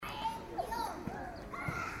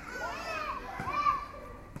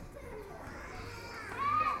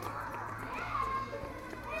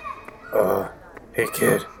Hey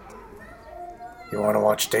kid, you want to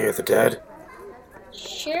watch Day of the Dead?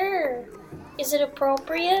 Sure. Is it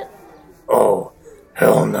appropriate? Oh,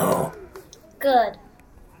 hell no. Good.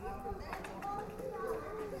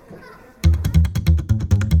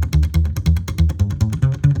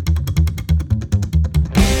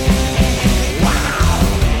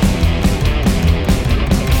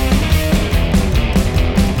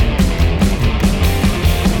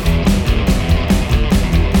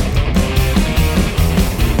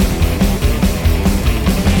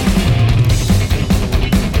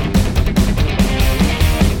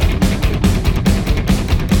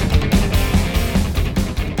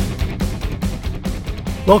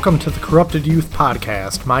 Welcome to the Corrupted Youth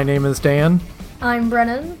Podcast. My name is Dan. I'm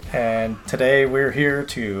Brennan. And today we're here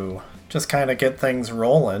to just kind of get things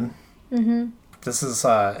rolling. This is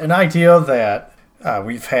an idea that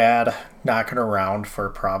we've had knocking around for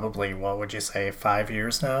probably, 5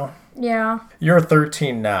 years now? Yeah. You're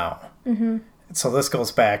 13 now. So this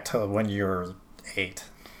goes back to when you were 8.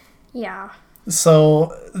 Yeah.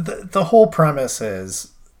 So the whole premise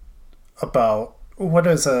is about what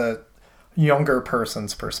is a younger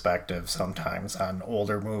person's perspective sometimes on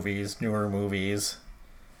older movies, newer movies,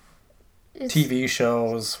 TV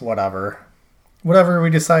shows, whatever we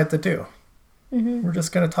decide to do. We're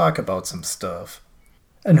just going to talk about some stuff.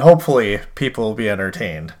 And hopefully people will be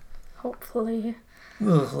entertained. Hopefully.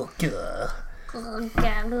 Ugh, gah. Oh,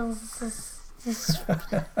 God.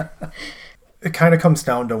 It kind of comes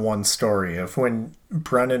down to one story of when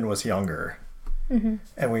Brennan was younger.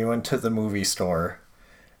 And we went to the movie store.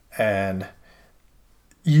 And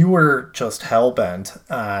you were just hell-bent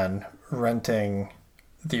on renting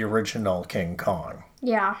the original King Kong.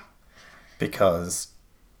 Yeah. Because,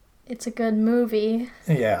 It's a good movie.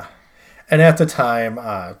 yeah. And at the time,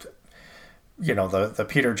 the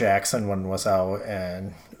Peter Jackson one was out.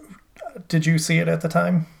 And did you see it at the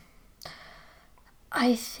time?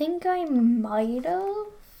 I think I might have.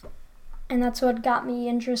 And that's what got me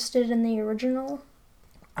interested in the original.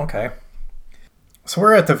 Okay. So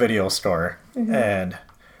we're at the video store, and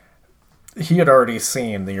he had already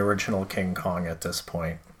seen the original King Kong at this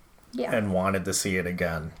point, Yeah. and wanted to see it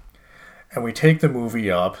again. And we take the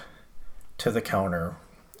movie up to the counter,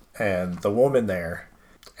 and the woman there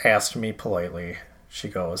asked me politely, she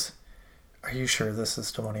goes, "Are you sure this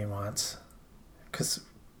is the one he wants? Because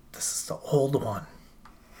this is the old one."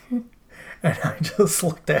 And I just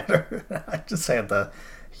looked at her, and I just had the,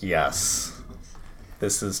 yes,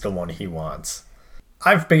 this is the one he wants.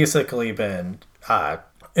 I've basically been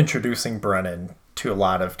introducing Brennan to a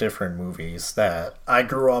lot of different movies that I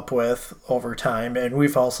grew up with over time, and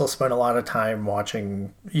we've also spent a lot of time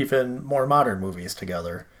watching even more modern movies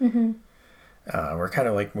together. We're kind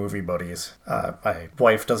of like movie buddies. My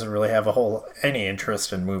wife doesn't really have any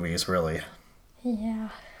interest in movies, really. Yeah.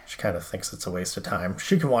 She kind of thinks it's a waste of time.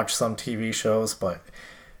 She can watch some TV shows, but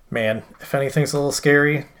man, if anything's a little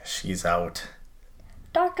scary, she's out.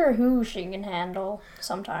 Doctor Who she can handle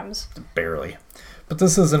sometimes. Barely. But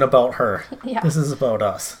this isn't about her. Yeah. This is about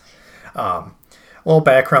us. A little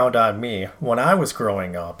background on me. When I was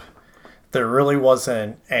growing up, there really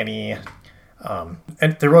wasn't any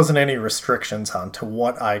restrictions on to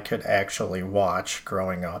what I could actually watch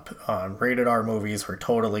growing up. Rated R movies were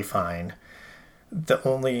totally fine. The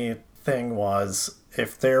only thing was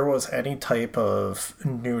if there was any type of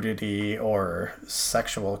nudity or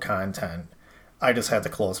sexual content, I just had to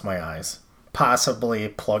close my eyes. Possibly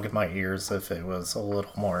plug my ears if it was a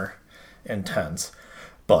little more intense.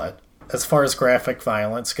 But as far as graphic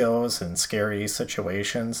violence goes and scary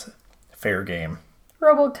situations, fair game.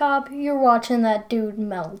 RoboCop, you're watching that dude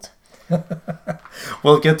melt.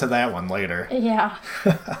 We'll get to that one later. Yeah.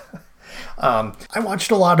 I watched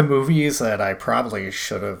a lot of movies that I probably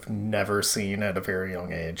should have never seen at a very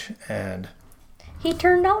young age. And He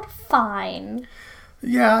turned out fine.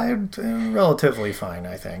 yeah, relatively fine,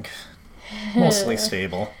 I think. Mostly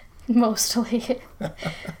stable. Mostly.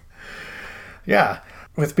 Yeah.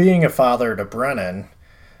 With being a father to Brennan,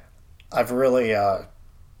 I've really,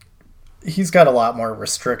 he's got a lot more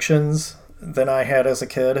restrictions than I had as a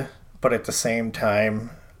kid, but at the same time,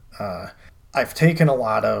 I've taken a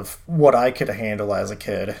lot of what I could handle as a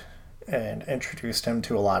kid and introduced him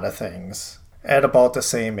to a lot of things at about the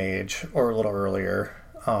same age or a little earlier.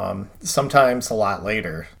 Sometimes a lot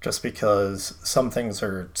later, just because some things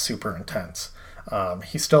are super intense.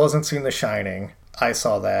 He still hasn't seen The Shining. I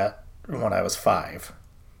saw that when I was 5.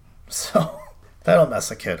 So that'll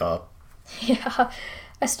mess a kid up. Yeah.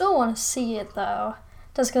 I still want to see it, though.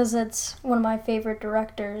 Just because it's one of my favorite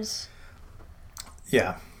directors.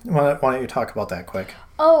 Yeah. Why don't you talk about that quick?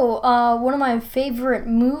 Oh, one of my favorite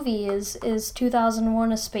movies is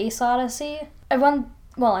 2001: A Space Odyssey.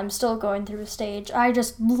 I'm still going through a stage. I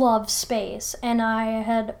just love space, and I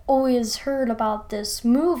had always heard about this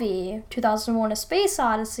movie, 2001: A Space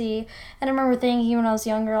Odyssey, and I remember thinking when I was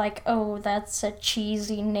younger, like, oh, that's a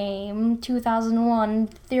cheesy name. 2001,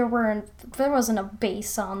 there wasn't a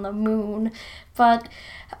base on the moon, but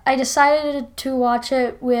I decided to watch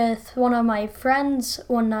it with one of my friends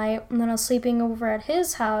one night, and then I was sleeping over at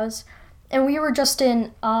his house, and we were just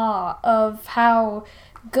in awe of how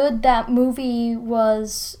good that movie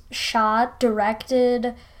was shot,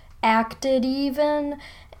 directed, acted even,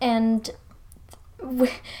 and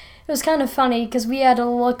it was kind of funny because we had to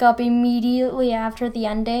look up immediately after the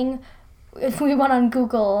ending. We went on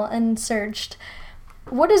Google and searched,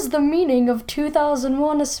 what is the meaning of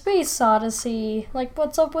 2001: A Space Odyssey? Like,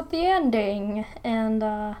 what's up with the ending?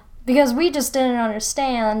 And, because we just didn't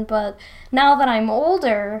understand, but now that I'm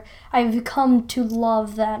older, I've come to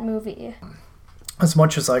love that movie. As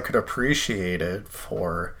much as I could appreciate it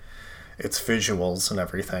for its visuals and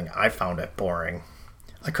everything, I found it boring.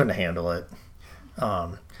 I couldn't handle it.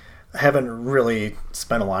 I haven't really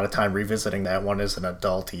spent a lot of time revisiting that one as an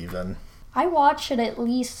adult even. I watch it at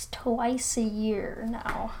least twice a year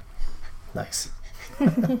now. Nice.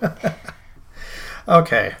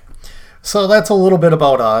 Okay, so that's a little bit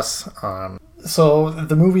about us. So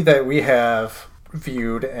the movie that we have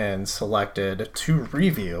viewed and selected to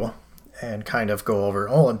review and kind of go over.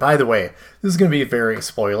 Oh, and by the way, this is going to be very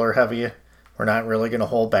spoiler heavy. We're not really going to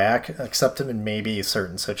hold back, except in maybe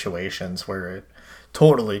certain situations where it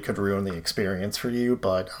totally could ruin the experience for you.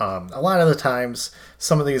 But a lot of the times,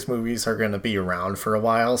 some of these movies are going to be around for a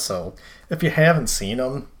while. So if you haven't seen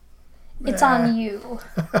them, it's on you.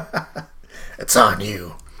 It's on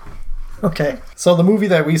you. Okay. So the movie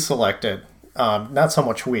that we selected, not so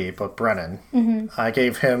much we, but Brennan, I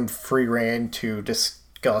gave him free reign to discuss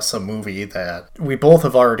a movie that we both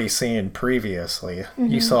have already seen previously.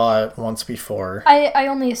 You saw it once before. I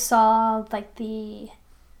only saw like the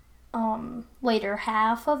later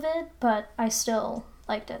half of it, but I still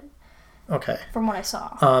liked it. Okay. From what I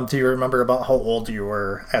saw. Do you remember about how old you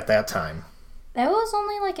were at that time? That was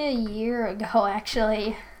only like a year ago,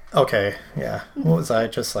 actually. Okay, yeah. What was I,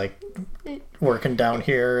 just like working down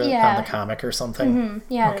here on the comic or something?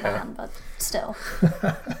 Yeah, okay. but still.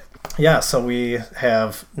 Yeah, so we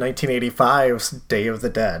have 1985's Day of the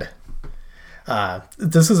Dead.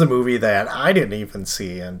 This is a movie that I didn't even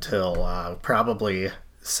see until probably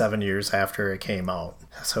 7 years after it came out.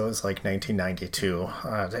 So it was like 1992.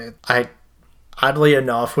 Oddly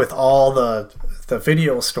enough, with all the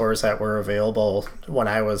video stores that were available when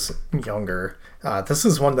I was younger, this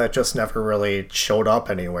is one that just never really showed up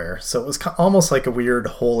anywhere. So it was almost like a weird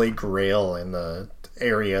holy grail in the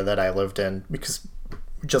area that I lived in, because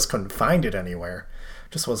we just couldn't find it anywhere.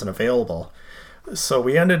 It just wasn't available. So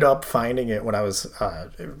we ended up finding it when I was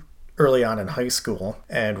early on in high school,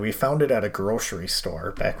 and we found it at a grocery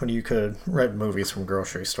store back when you could rent movies from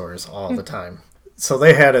grocery stores all the time. So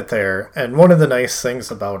they had it there, and one of the nice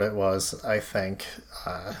things about it was, I think,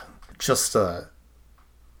 just the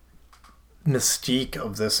mystique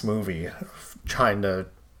of this movie, trying to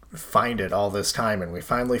find it all this time, and we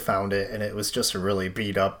finally found it, and it was just a really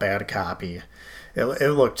beat up bad copy. It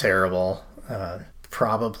looked terrible,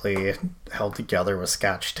 probably held together with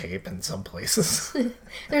Scotch tape in some places.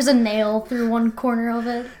 There's a nail through one corner of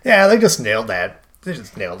it. Yeah, they just nailed that. They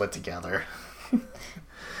just nailed it together.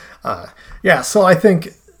 Yeah, so I think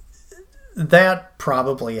that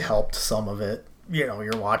probably helped some of it. You know,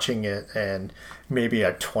 you're watching it and maybe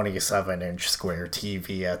a 27-inch square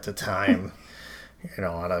TV at the time, you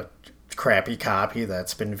know, on a crappy copy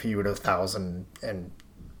that's been viewed 1,000 and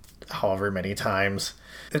however many times.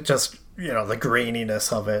 It just, you know, the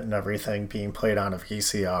graininess of it and everything being played on a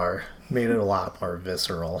VCR made it a lot more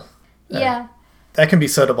visceral. Yeah. That can be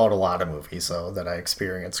said about a lot of movies, though, that I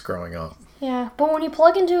experienced growing up. Yeah, but when you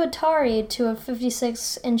plug into Atari to a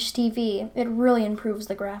 56-inch TV, it really improves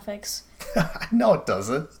the graphics. No, it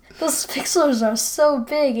doesn't. Those pixels are so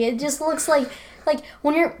big. It just looks like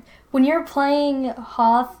when you're playing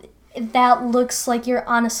Hoth, that looks like you're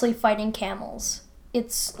honestly fighting camels.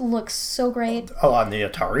 It looks so great. Oh, on the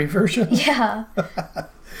Atari version? Yeah.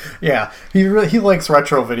 Yeah, he likes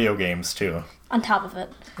retro video games, too. On top of it.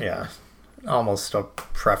 Yeah, almost a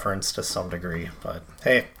preference to some degree, but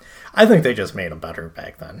hey, I think they just made them better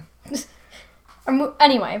back then.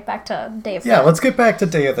 Anyway, back to Day of the Dead. Yeah, let's get back to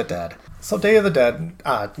Day of the Dead. So Day of the Dead,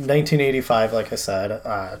 1985, like I said,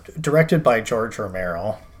 directed by George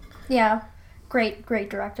Romero. Yeah. Great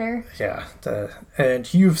director. Yeah,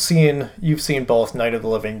 and you've seen both Night of the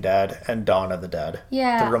Living Dead and Dawn of the Dead.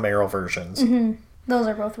 Yeah. The Romero versions. Those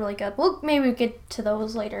are both really good. Well, maybe we get to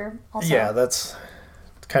those later also. Yeah, that's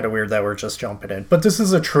kind of weird that we're just jumping in. But this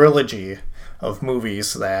is a trilogy of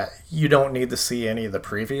movies that you don't need to see any of the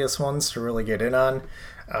previous ones to really get in on.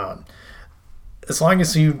 As long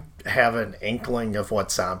as you have an inkling of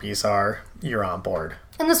what zombies are, you're on board.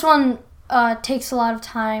 And this one takes a lot of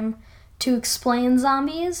time to explain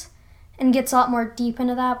zombies and gets a lot more deep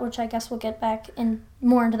into that, which I guess we'll get back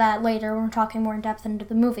more into that later when we're talking more in depth into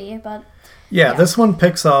the movie. But yeah, this one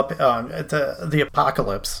picks up the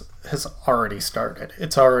apocalypse has already started.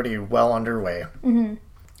 It's already well underway. Mm-hmm.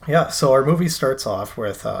 Yeah, so our movie starts off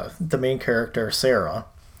with the main character, Sarah,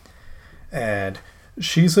 and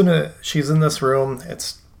she's in this room.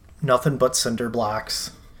 It's nothing but cinder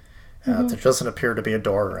blocks. There doesn't appear to be a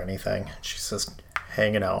door or anything. She's just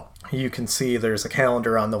hanging out. You can see there's a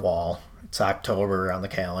calendar on the wall. It's October on the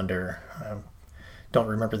calendar. I don't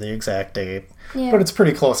remember the exact date, but it's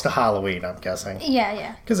pretty close to Halloween, I'm guessing.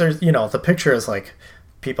 Yeah. Because there's, the picture is like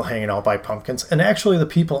people hanging out by pumpkins, and actually the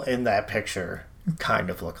people in that picture kind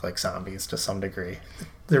of look like zombies to some degree.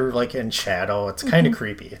 They're like in shadow. It's kind of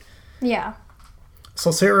creepy. Yeah.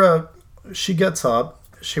 So Sarah, she gets up.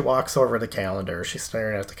 She walks over the calendar. She's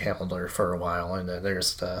staring at the calendar for a while, and then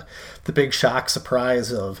there's the big shock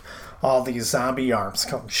surprise of all these zombie arms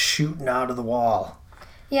come shooting out of the wall.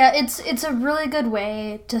 Yeah, it's a really good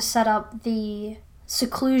way to set up the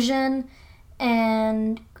seclusion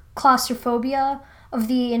and claustrophobia of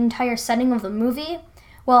the entire setting of the movie,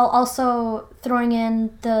 while also throwing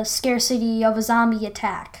in the scarcity of a zombie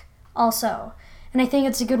attack also. And I think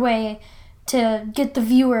it's a good way to get the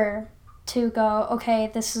viewer to go, okay,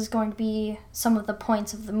 this is going to be some of the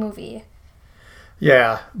points of the movie.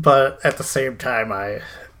 Yeah, but at the same time, I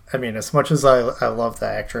mean, as much as I love the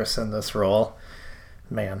actress in this role,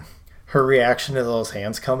 man, her reaction to those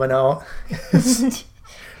hands coming out is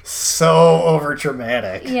so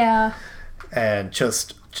overdramatic. Yeah. And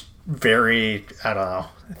just very, I don't know,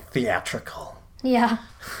 theatrical. Yeah.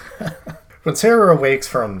 When Sarah awakes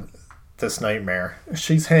from this nightmare,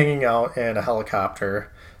 she's hanging out in a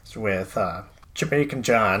helicopter with Jamaican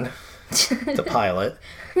John, the pilot,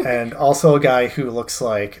 and also a guy who looks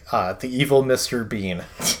like the evil Mr. Bean.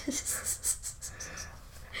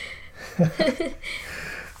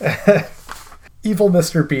 Evil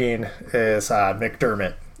Mr. Bean is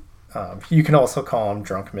McDermott. You can also call him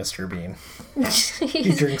Drunk Mr. Bean.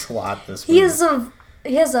 He drinks a lot this movie.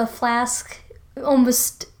 He has a flask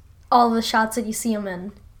almost all the shots that you see him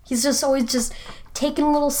in. He's just always just taking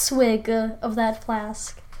a little swig of that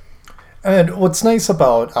flask. And what's nice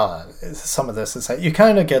about some of this is that you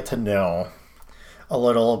kind of get to know a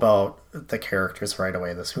little about the characters right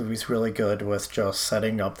away. This movie's really good with just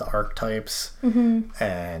setting up the archetypes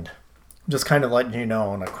and just kind of letting you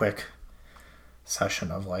know in a quick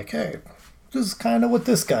session of like, hey, this is kind of what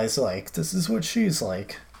this guy's like. This is what she's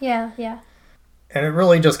like. Yeah. And it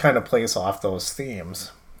really just kind of plays off those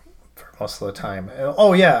themes for most of the time.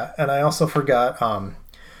 Oh, yeah, and I also forgot,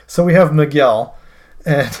 so we have Miguel,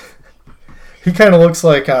 and he kind of looks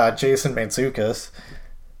like Jason Mantzoukas.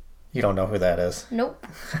 You don't know who that is? Nope.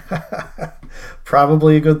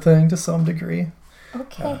 Probably a good thing to some degree.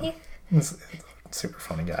 Okay. He's a super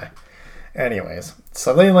funny guy. Anyways,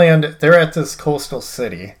 so they're at this coastal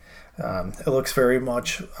city. It looks very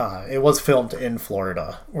much, it was filmed in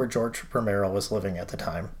Florida, where George Romero was living at the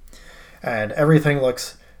time. And everything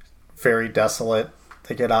looks very desolate.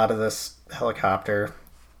 They get out of this helicopter,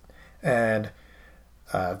 and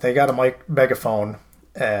they got a megaphone,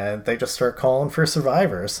 and they just start calling for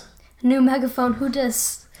survivors. New megaphone, who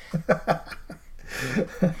dis?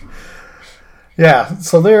 Yeah,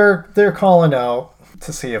 so they're calling out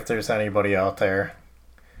to see if there's anybody out there.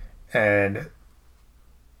 And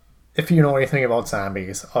if you know anything about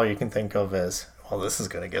zombies, all you can think of is, well, this is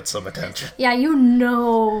going to get some attention. Yeah, you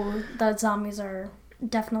know that zombies are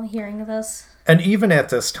definitely hearing this. And even at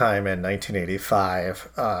this time in 1985,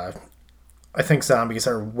 I think zombies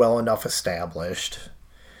are well enough established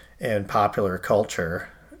in popular culture.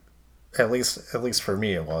 At least for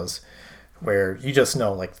me it was, where you just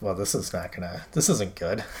know, like, well, this isn't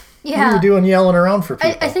good. Yeah. What are you doing yelling around for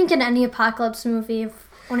people? I think in any apocalypse movie, if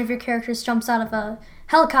one of your characters jumps out of a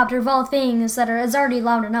helicopter of all things that is already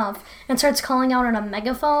loud enough and starts calling out on a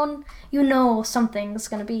megaphone, you know something's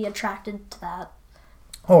going to be attracted to that.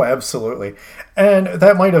 Oh, absolutely. And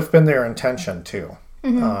that might have been their intention, too.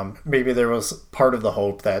 Maybe there was part of the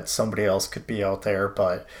hope that somebody else could be out there,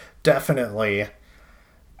 but definitely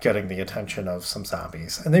getting the attention of some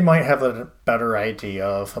zombies. And they might have a better idea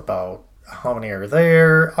about How many are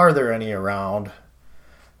there? Are there any around?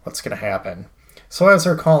 What's going to happen? So as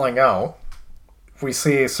they're calling out, we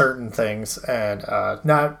see certain things, and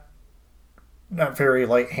not very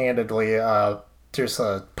light-handedly, there's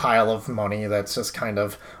a pile of money that's just kind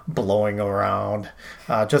of blowing around,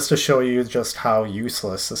 just to show you just how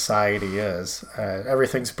useless society is.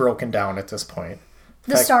 Everything's broken down at this point.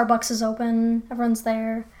 The Starbucks is open. Everyone's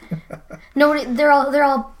there. Nobody. They all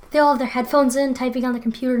have their headphones in, typing on the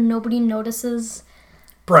computer. Nobody notices.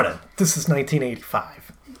 Brennan, this is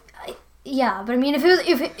 1985. Yeah, but I mean,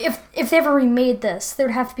 if they ever remade this, there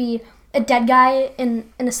would have to be a dead guy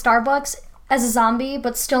in a Starbucks as a zombie,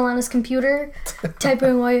 but still on his computer,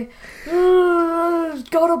 typing away,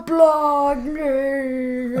 gotta blog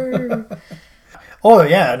me. Oh,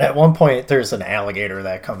 yeah, and at one point, there's an alligator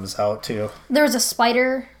that comes out, too. There's a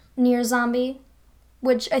spider near zombie,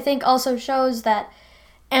 which I think also shows that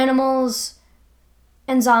animals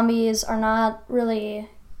and zombies are not really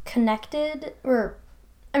connected, or,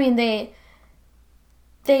 I mean, they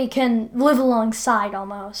can live alongside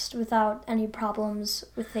almost without any problems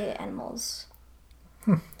with the animals.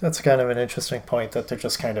 That's kind of an interesting point, that they're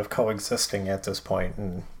just kind of coexisting at this point.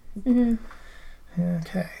 And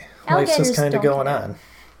okay. Life's just kind of going on.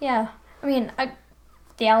 Yeah. I mean,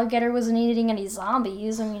 the alligator wasn't eating any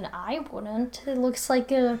zombies. I mean, I wouldn't. It looks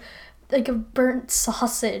like a burnt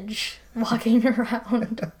sausage walking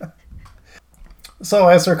around. So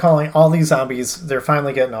as they're calling all these zombies, they're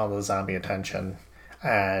finally getting all the zombie attention,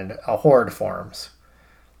 and a horde forms.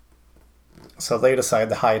 So they decide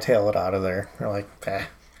to hightail it out of there. They're like, eh.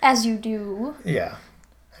 As you do. Yeah.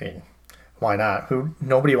 I mean, why not?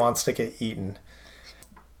 Nobody wants to get eaten.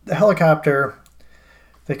 The helicopter,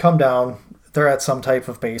 they come down. They're at some type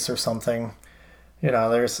of base or something. You know,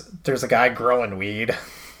 there's a guy growing weed.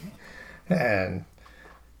 And,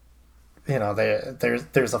 you know,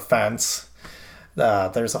 there's a fence.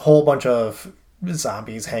 There's a whole bunch of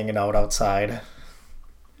zombies hanging out outside.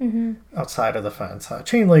 Outside of the fence.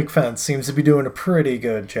 Chain link fence seems to be doing a pretty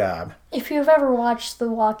good job. If you've ever watched The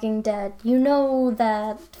Walking Dead, you know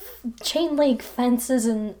that chain link fences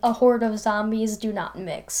and a horde of zombies do not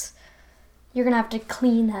mix. You're going to have to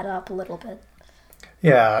clean that up a little bit.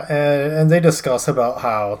 Yeah, and they discuss about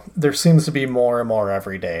how there seems to be more and more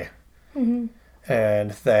every day. And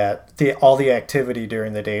that all the activity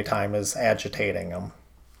during the daytime is agitating them.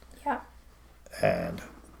 Yeah. And,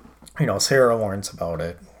 you know, Sarah warns about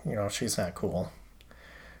it. You know, she's not cool.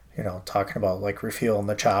 You know, talking about, like, refueling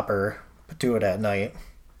the chopper, but do it at night.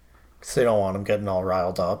 Because they don't want them getting all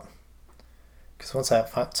riled up. Because once that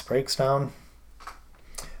fence breaks down,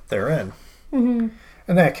 they're in. And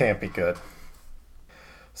that can't be good.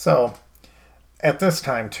 So, at this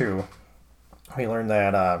time, too, we learn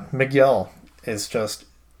that Miguel is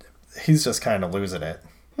he's just kind of losing it.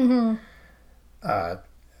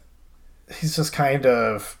 He's just kind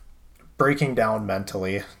of breaking down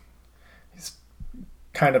mentally. He's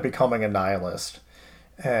kind of becoming a nihilist.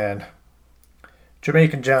 And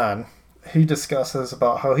Jamaican John, he discusses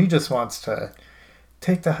about how he just wants to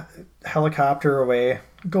take the helicopter away,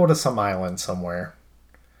 go to some island somewhere,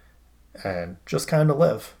 and just kind of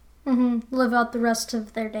live. Live out the rest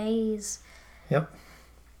of their days. Yep.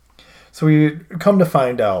 So we come to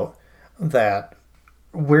find out that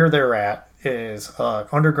where they're at is an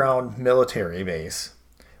underground military base,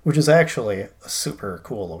 which is actually a super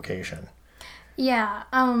cool location. Yeah,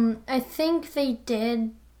 I think they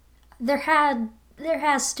did. There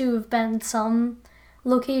has to have been some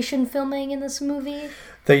location filming in this movie.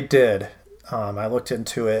 They did. I looked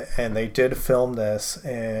into it, and they did film this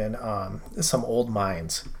in some old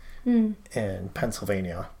mines in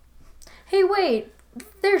Pennsylvania. Hey, wait.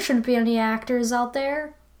 There shouldn't be any actors out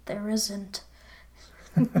there. There isn't.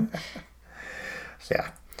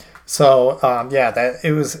 Yeah. So, that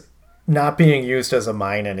it was not being used as a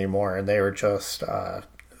mine anymore, and they were just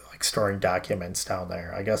like storing documents down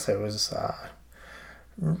there. I guess it was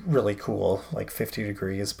really cool, like 50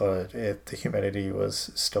 degrees, but the humidity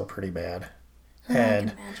was still pretty bad.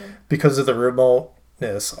 And because of the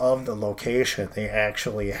remoteness of the location, they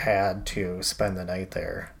actually had to spend the night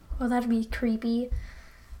there. Oh, that'd be creepy.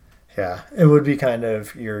 Yeah, it would be kind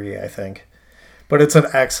of eerie, I think. But it's an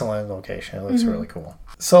excellent location. It looks really cool.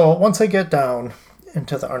 So once I get down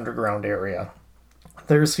into the underground area,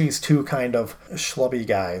 there's these two kind of schlubby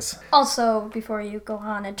guys. Also, before you go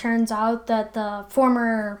on, it turns out that the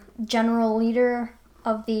former general leader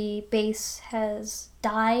of the base has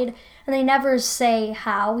died, and they never say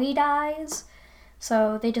how he dies.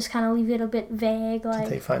 So they just kind of leave it a bit vague. Like,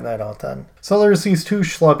 Did they find that out then? So there's these two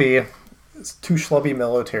schlubby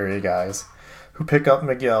military guys who pick up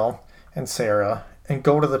Miguel and Sarah and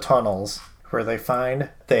go to the tunnels where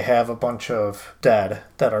they have a bunch of dead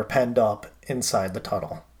that are penned up inside the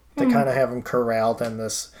tunnel. They kind of have them corralled in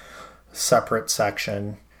this separate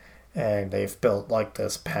section, and they've built like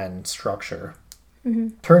this pen structure.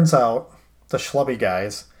 Turns out the schlubby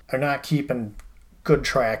guys are not keeping good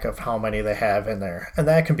track of how many they have in there, and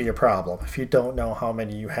that can be a problem if you don't know how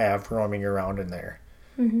many you have roaming around in there.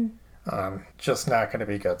 Just not going to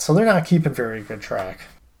be good. So they're not keeping very good track.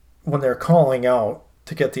 When they're calling out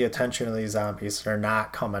to get the attention of these zombies, they're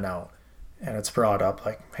not coming out, and it's brought up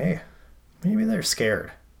like, hey, maybe they're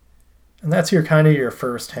scared. And that's your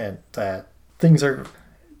first hint that things are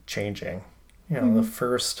changing. The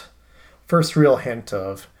first real hint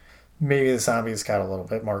of maybe the zombies got a little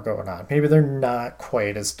bit more going on. Maybe they're not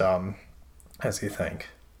quite as dumb as you think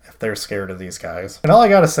if they're scared of these guys. And all I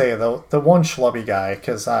gotta say, though, the one schlubby guy,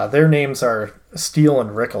 because their names are Steele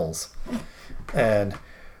and Rickles. And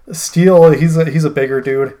Steele, he's a bigger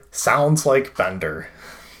dude, sounds like Bender.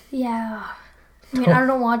 Yeah. I mean, I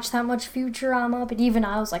don't watch that much Futurama, but even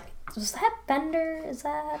I was like, was that Bender? Is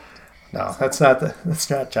that... No, that's not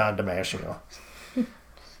John DiMaggio.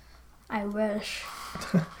 I wish.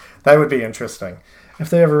 That would be interesting. If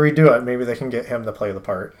they ever redo it, maybe they can get him to play the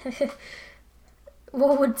part.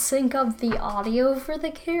 What would sync up the audio for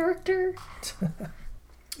the character?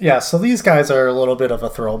 Yeah, so these guys are a little bit of a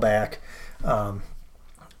throwback.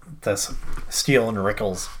 This Steele and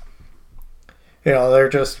Rickles.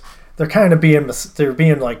 They're kind of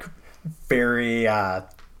being like very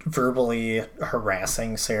verbally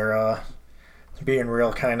harassing Sarah, being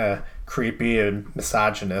real kind of creepy and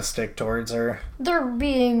misogynistic towards her. They're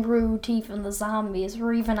being rude to even the zombies,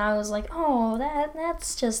 where even I was like, oh,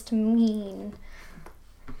 that's just mean.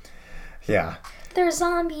 Yeah. They're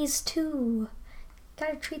zombies too.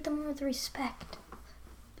 Gotta treat them with respect.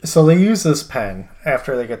 So they use this pen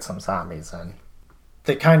after they get some zombies in.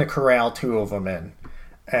 They kind of corral two of them in,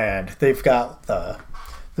 and they've got the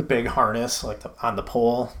big harness on the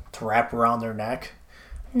pole to wrap around their neck,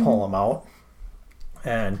 pull them out.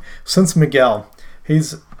 And since Miguel,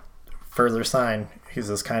 he's just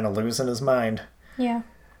kind of losing his mind. Yeah.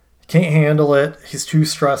 Can't handle it. He's too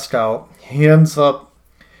stressed out. He ends up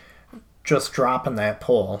just dropping that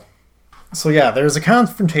pole. So yeah, there's a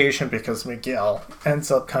confrontation because Miguel ends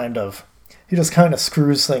up he just kind of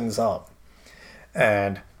screws things up.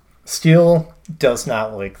 And Steele does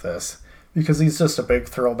not like this because he's just a big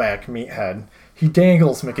throwback meathead. He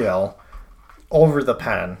dangles Miguel over the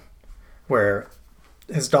pen where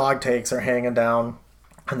his dog tags are hanging down,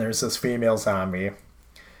 and there's this female zombie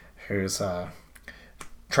who's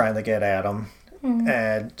trying to get at him.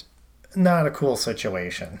 And not a cool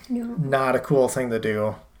situation. No. Not a cool thing to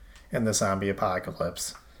do in the zombie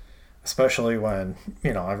apocalypse. Especially when,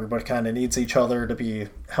 everybody kind of needs each other to be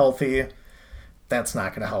healthy. That's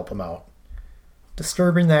not going to help him out.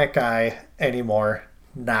 Disturbing that guy anymore,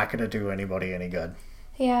 not going to do anybody any good.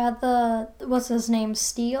 Yeah, what's his name,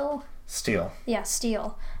 Steele? Steele. Yeah,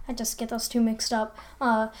 Steele. I just get those two mixed up.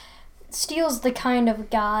 Steele's the kind of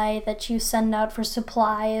guy that you send out for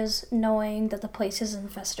supplies knowing that the place is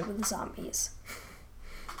infested with zombies.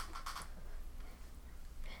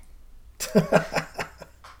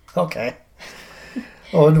 Okay.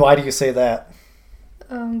 Oh, and why do you say that?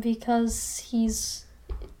 Because he's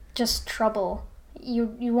just trouble.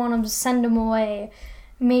 You want to send him away.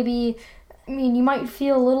 Maybe, you might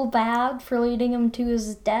feel a little bad for leading him to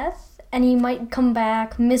his death, and he might come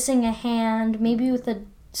back missing a hand, maybe with a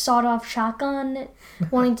sawed-off shotgun,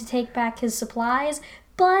 wanting to take back his supplies,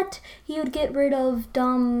 but he would get rid of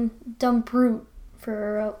dumb brute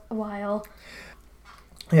for a while.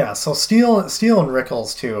 Yeah, so Steele and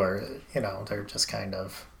Rickles, too, are, they're just kind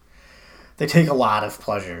of... They take a lot of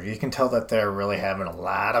pleasure. You can tell that they're really having a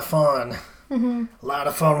lot of fun. Mm-hmm. A lot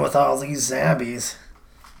of fun with all these zombies.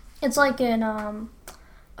 It's like in,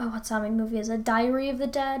 what zombie movie is it? Diary of the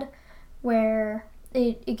Dead, where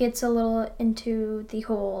it gets a little into the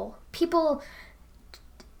whole... People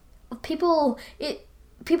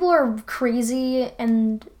are crazy,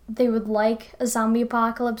 and they would like a zombie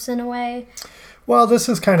apocalypse in a way. Well, this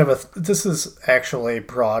is actually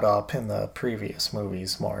brought up in the previous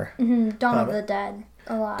movies more. Mm-hmm. Dawn of the Dead,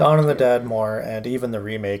 a lot. Dawn of the Dead more, and even the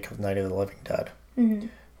remake of Night of the Living Dead, mm-hmm.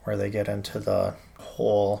 where they get into the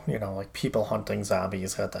whole, like people hunting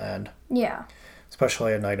zombies at the end. Yeah.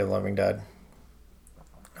 Especially at Night of the Living Dead.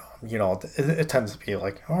 It tends to be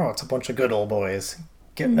like, oh, it's a bunch of good old boys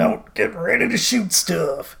getting out, getting ready to shoot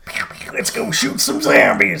stuff. Let's go shoot some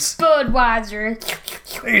zombies. Budweiser.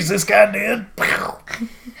 Is this guy dead?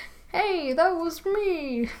 Hey, that was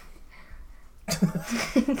me.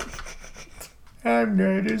 I'm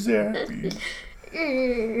not a zombie.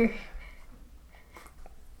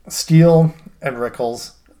 Steele and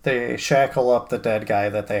Rickles, they shackle up the dead guy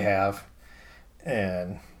that they have.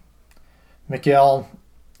 And Miguel,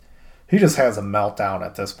 he just has a meltdown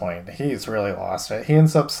at this point. He's really lost it. He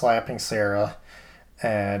ends up slapping Sarah,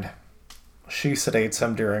 and she sedates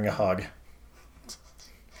him during a hug.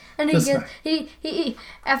 And he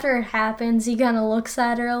after it happens, he kind of looks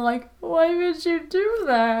at her like, "Why would you do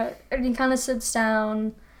that?" And he kind of sits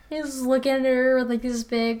down. He's looking at her with like these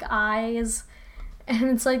big eyes, and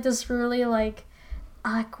it's like this really like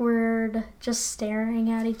awkward, just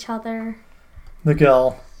staring at each other.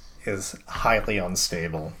 Miguel is highly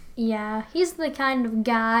unstable. Yeah, he's the kind of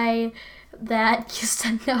guy that you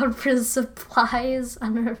send out for supplies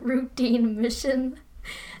on a routine mission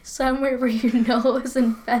somewhere where you know is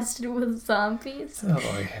infested with zombies. Oh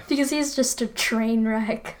boy. Because he's just a train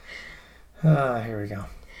wreck. Here we go.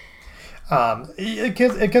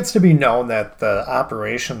 It gets to be known that the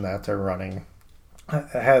operation that they're running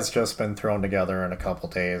has just been thrown together in a couple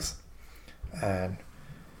days. And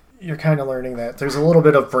you're kind of learning that there's a little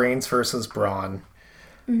bit of brains versus brawn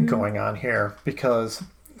going on here, because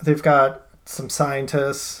they've got some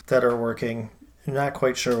scientists that are working. You're not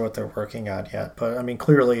quite sure what they're working on yet, but I mean,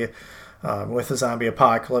 clearly with the zombie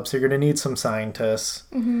apocalypse, you're going to need some scientists,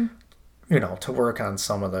 to work on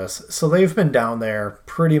some of this. So they've been down there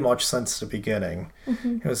pretty much since the beginning.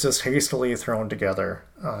 It was just hastily thrown together.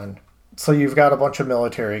 So you've got a bunch of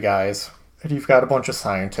military guys, and you've got a bunch of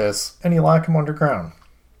scientists, and you lock them underground.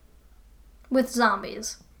 With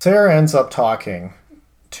zombies. Sarah ends up talking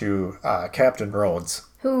to Captain Rhodes,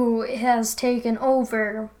 who has taken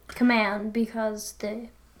over command because the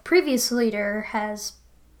previous leader has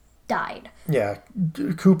died. Yeah,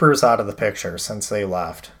 Cooper's out of the picture since they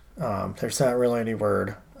left. There's not really any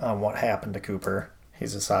word on what happened to Cooper.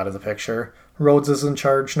 He's just out of the picture. Rhodes is in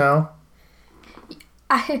charge now.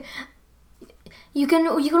 You can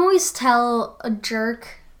always tell a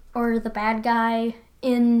jerk or the bad guy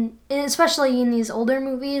especially in these older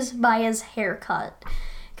movies by his haircut.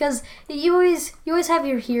 Because you always have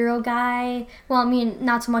your hero guy. Well, I mean,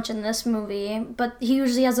 not so much in this movie, but he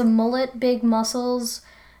usually has a mullet, big muscles.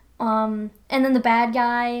 And then the bad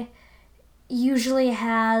guy usually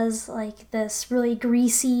has like this really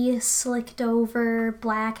greasy, slicked over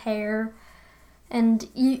black hair. And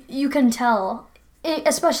you can tell,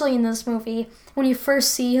 especially in this movie, when you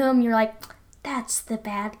first see him, you're like, that's the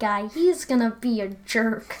bad guy. He's gonna be a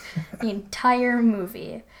jerk the entire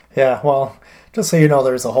movie. Yeah, well, just so you know,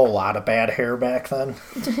 there's a whole lot of bad hair back then.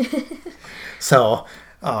 So,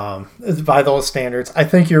 by those standards, I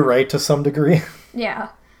think you're right to some degree. Yeah.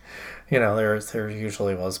 There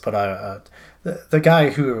usually was, but the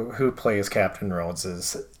guy who plays Captain Rhodes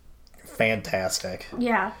is fantastic.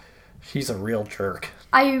 Yeah. He's a real jerk.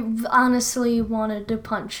 I honestly wanted to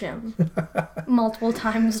punch him multiple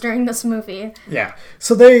times during this movie. Yeah.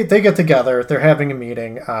 So they get together. They're having a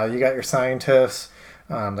meeting. You got your scientists.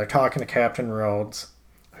 They're talking to Captain Rhodes,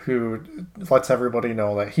 who lets everybody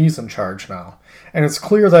know that he's in charge now. And it's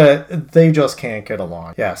clear that they just can't get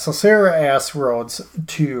along. Yeah, so Sarah asks Rhodes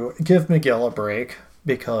to give Miguel a break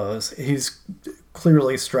because he's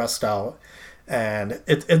clearly stressed out. And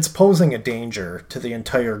it's posing a danger to the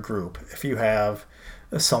entire group if you have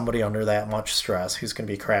somebody under that much stress who's going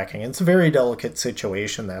to be cracking. It's a very delicate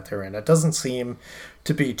situation that they're in. It doesn't seem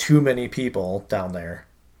to be too many people down there.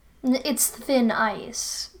 It's thin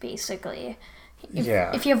ice, basically.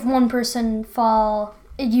 If you have one person fall,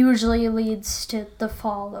 it usually leads to the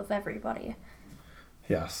fall of everybody.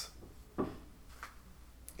 Yes.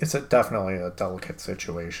 It's definitely a delicate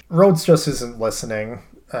situation. Rhodes just isn't listening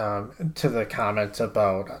to the comment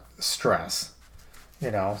about stress,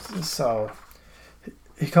 so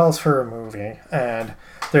he calls for a movie, and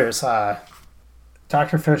there's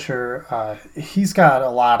Dr. Fisher. He's got a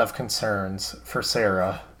lot of concerns for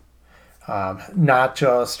Sarah, not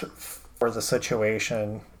just for the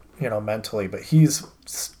situation, mentally, but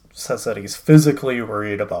says that he's physically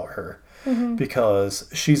worried about her because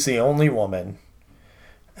she's the only woman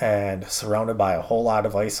and surrounded by a whole lot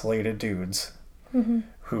of isolated dudes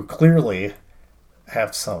who clearly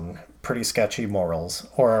have some pretty sketchy morals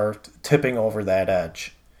or are tipping over that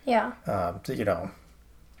edge. Yeah.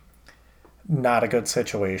 Not a good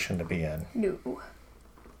situation to be in. No.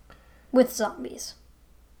 With zombies.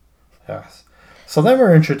 Yes. So then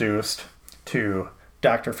we're introduced to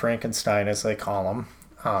Dr. Frankenstein, as they call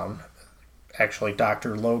him. Actually,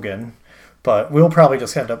 Dr. Logan. But we'll probably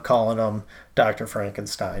just end up calling him Dr.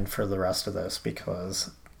 Frankenstein for the rest of this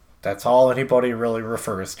because that's all anybody really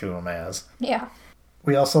refers to him as. Yeah.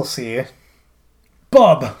 We also see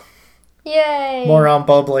Bub. Yay! More on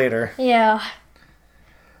Bub later. Yeah.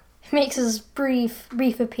 makes his brief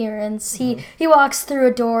appearance. He walks through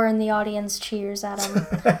a door and the audience cheers at him.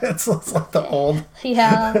 It's like the old...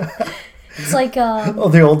 Yeah. It's like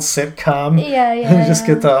the old sitcom. Yeah, yeah. You just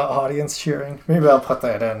get the audience cheering. Maybe I'll put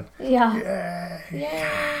that in. Yeah.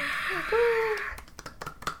 Yeah.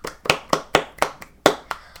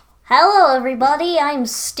 Hello, everybody. I'm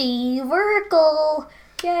Steve Urkel.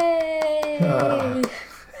 Yay!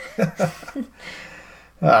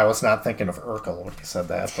 I was not thinking of Urkel when you said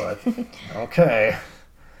that, but okay.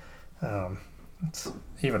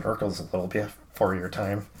 Even Urkel's a little bit before your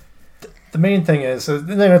time. The main thing is,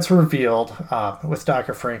 then it's revealed with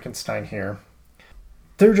Dr. Frankenstein here.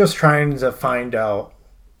 They're just trying to find out,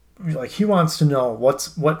 like, he wants to know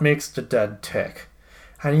what makes the dead tick.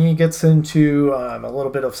 And he gets into a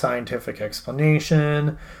little bit of scientific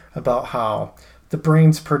explanation about how the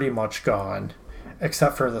brain's pretty much gone,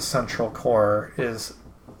 except for the central core is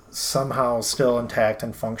somehow still intact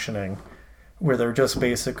and functioning, where they're just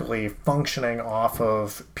basically functioning off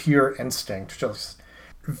of pure instinct, just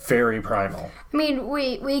very primal. I mean,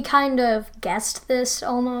 we kind of guessed this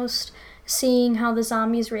almost, seeing how the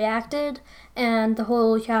zombies reacted, and the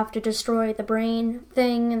whole you have to destroy the brain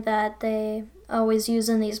thing that they always use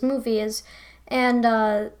in these movies. And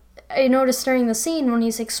I noticed during the scene when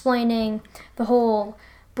he's explaining the whole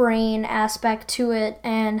brain aspect to it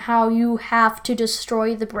and how you have to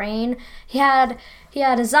destroy the brain, he had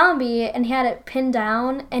a zombie and he had it pinned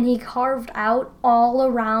down and he carved out all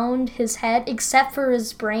around his head except for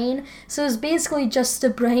his brain, so it was basically just a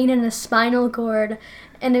brain and a spinal cord,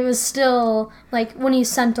 and it was still like when he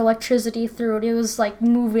sent electricity through it, it was like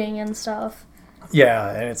moving and stuff. Yeah,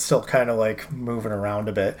 and it's still kind of like moving around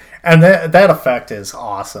a bit, and that effect is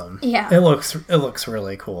awesome. Yeah, it looks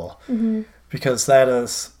really cool. Mm-hmm. Because that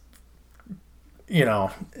is, it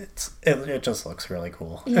just looks really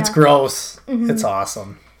cool. Yeah. It's gross. Mm-hmm. It's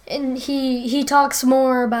awesome. And he talks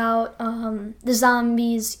more about the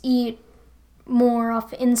zombies eat more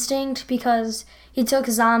off instinct, because he took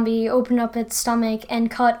a zombie, opened up its stomach,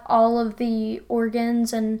 and cut all of the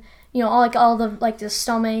organs and all the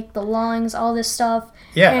stomach, the lungs, all this stuff.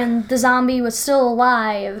 Yeah. And the zombie was still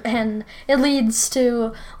alive, and it leads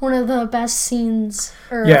to one of the best scenes.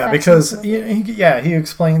 Because he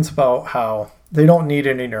explains about how they don't need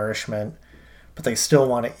any nourishment, but they still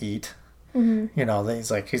want to eat.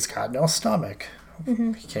 Mm-hmm. He's got no stomach.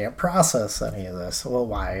 Mm-hmm. He can't process any of this. Well,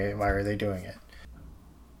 why? Why are they doing it?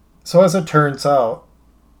 So as it turns out,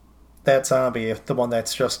 that zombie, the one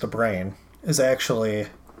that's just a brain, is actually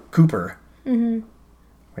Cooper. Mm-hmm.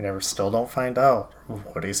 We still don't find out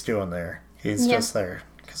what he's doing there. He's just there.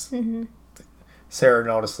 Because Sarah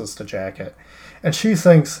notices the jacket. And she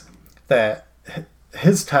thinks that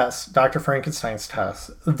his tests, Dr. Frankenstein's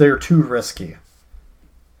tests, they're too risky.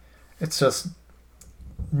 It's just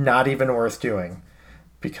not even worth doing.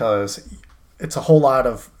 Because it's a whole lot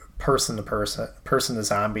of person to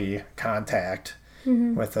zombie contact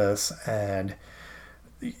with this. And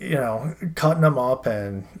cutting them up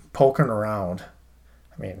and poking around.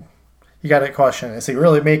 I mean, you got to question, is he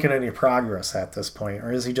really making any progress at this point?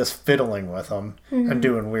 Or is he just fiddling with them and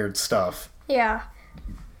doing weird stuff? Yeah.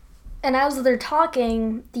 And as they're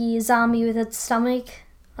talking, the zombie with its stomach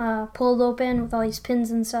pulled open with all these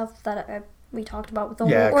pins and stuff that we talked about with the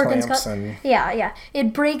whole organs cut. Yeah.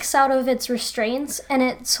 It breaks out of its restraints and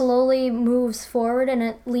it slowly moves forward and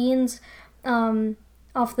it leans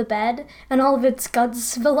off the bed, and all of its guts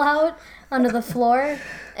spill out onto the floor,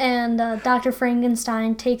 and Dr.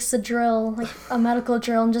 Frankenstein takes a drill, like a medical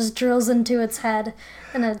drill, and just drills into its head,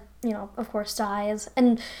 and it, of course dies.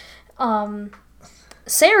 And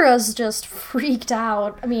Sarah's just freaked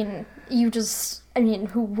out. I mean,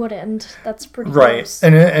 who wouldn't? That's pretty gross.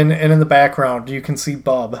 And in the background, you can see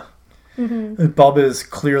Bub. Mm-hmm. Bub is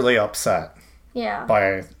clearly upset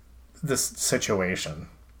by this situation.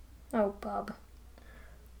 Oh, Bub.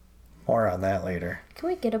 More on that later. Can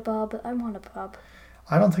we get a Bub? I want a Bub.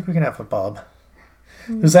 I don't think we can have a Bub.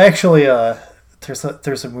 There's actually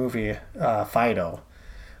there's a movie, Fido,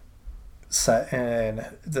 set in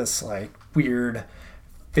this like weird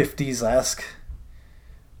 50s-esque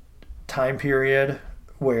time period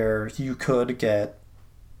where you could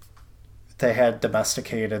they had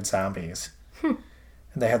domesticated zombies. And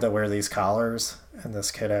they had to wear these collars, and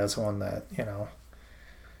this kid has one that,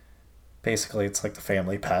 basically it's like the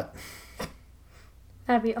family pet.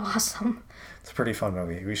 That'd be awesome. It's a pretty fun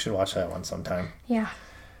movie. We should watch that one sometime. Yeah.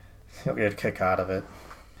 You'll get a kick out of it.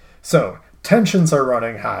 So, tensions are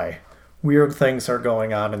running high. Weird things are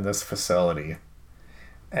going on in this facility.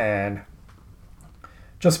 And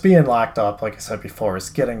just being locked up, like I said before, is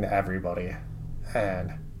getting to everybody.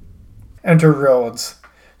 And enter Rhodes,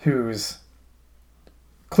 who's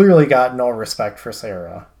clearly got no respect for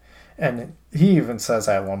Sarah. And he even says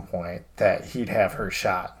at one point that he'd have her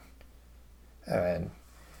shot. And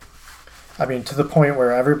I mean, to the point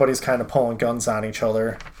where everybody's kind of pulling guns on each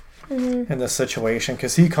other in this situation,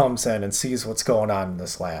 because he comes in and sees what's going on in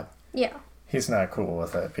this lab. Yeah. He's not cool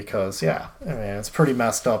with it because, I mean, it's pretty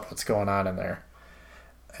messed up what's going on in there.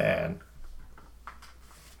 And,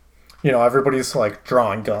 everybody's like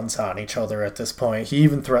drawing guns on each other at this point. He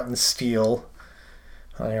even threatens Steele,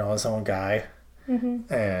 his own guy.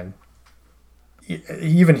 Mm-hmm. And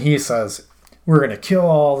even he says, we're going to kill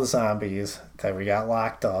all the zombies that we got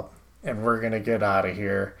locked up, and we're going to get out of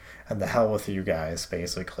here, and the hell with you guys,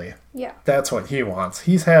 basically. Yeah. That's what he wants.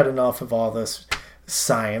 He's had enough of all this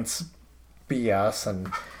science BS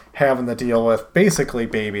and having to deal with basically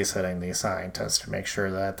babysitting these scientists to make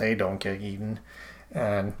sure that they don't get eaten.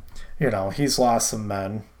 And, he's lost some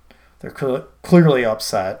men. They're clearly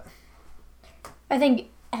upset. I think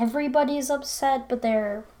everybody's upset, but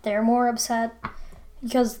they're more upset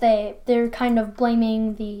because they're kind of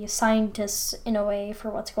blaming the scientists in a way for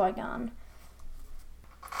what's going on.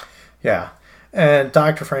 Yeah. And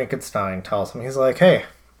Dr. Frankenstein tells him, he's like,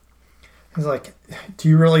 do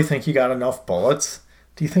you really think you got enough bullets?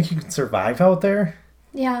 Do you think you can survive out there?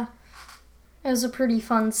 Yeah. It was a pretty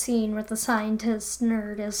fun scene where the scientist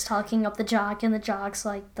nerd is talking up the jock, and the jock's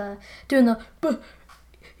like doing the...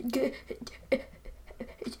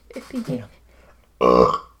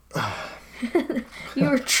 You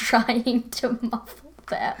were trying to muffle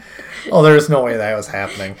that. Oh, there's no way that was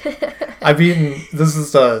happening.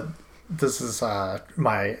 This is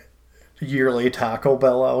my yearly Taco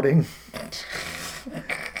Bell outing.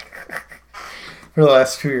 For the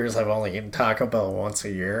last 2 years, I've only eaten Taco Bell once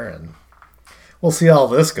a year, and we'll see how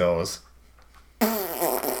this goes.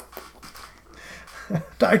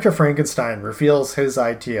 Dr. Frankenstein reveals his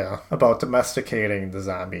idea about domesticating the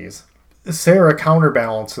zombies. Sarah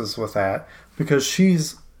counterbalances with that because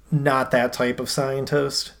she's not that type of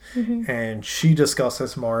scientist, and she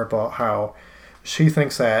discusses more about how she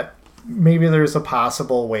thinks that maybe there's a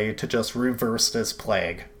possible way to just reverse this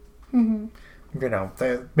plague.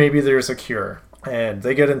 Maybe there's a cure. And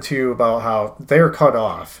they get into about how they're cut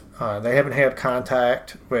off. They haven't had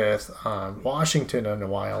contact with Washington in a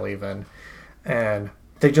while even. And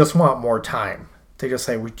they just want more time. They just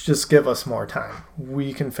say, just give us more time.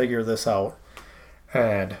 We can figure this out.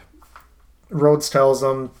 And Rhodes tells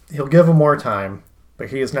them he'll give them more time, but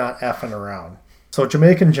he is not effing around. So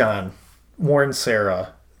Jamaican John warns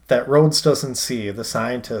Sarah that Rhodes doesn't see the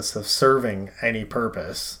scientists as serving any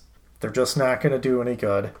purpose. They're just not going to do any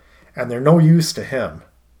good, and they're no use to him.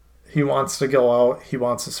 He wants to go out. He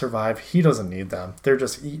wants to survive. He doesn't need them. They're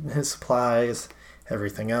just eating his supplies,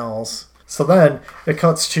 everything else. So then it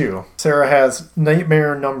cuts to Sarah has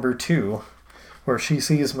nightmare number 2, where she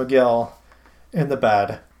sees Miguel in the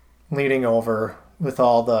bed, leaning over with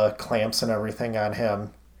all the clamps and everything on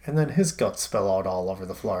him, and then his guts spill out all over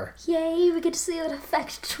the floor. Yay, we get to see that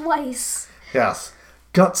effect twice. Yes,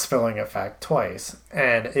 gut spilling effect twice,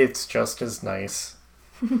 and it's just as nice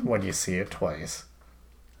when you see it twice.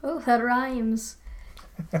 Oh, that rhymes.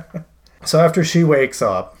 So after she wakes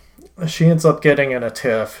up, she ends up getting in a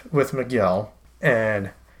tiff with Miguel,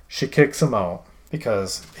 and she kicks him out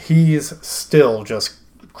because he's still just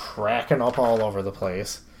cracking up all over the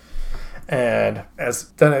place. And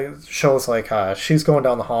then it shows she's going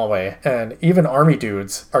down the hallway, and even army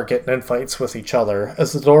dudes are getting in fights with each other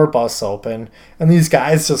as the door busts open, and these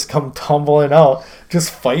guys just come tumbling out,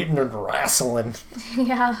 just fighting and wrestling.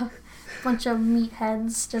 Yeah, bunch of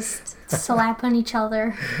meatheads just slapping each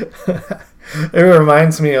other. It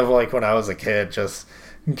reminds me of when I was a kid, just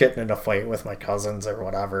getting in a fight with my cousins or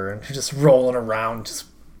whatever, and just rolling around, just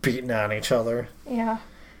beating on each other. Yeah.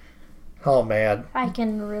 Oh, man. I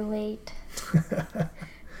can relate.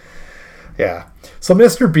 Yeah. So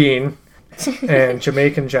Mr. Bean and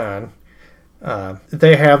Jamaican John,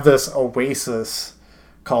 they have this oasis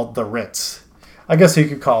called the Ritz. I guess you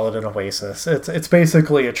could call it an oasis. It's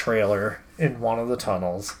basically a trailer in one of the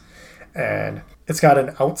tunnels, and it's got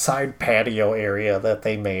an outside patio area that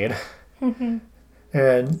they made. Mm-hmm.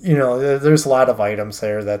 And, there's a lot of items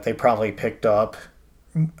there that they probably picked up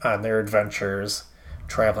on their adventures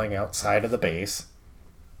traveling outside of the base.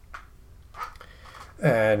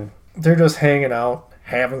 And they're just hanging out,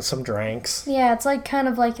 having some drinks. Yeah, it's kind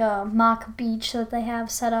of like a mock beach that they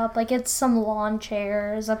have set up. It's some lawn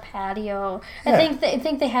chairs, a patio. Yeah. I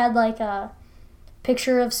think they had a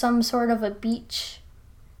picture of some sort of a beach,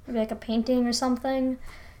 maybe a painting or something.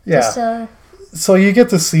 Yeah. So you get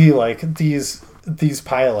to see these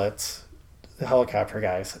pilots, the helicopter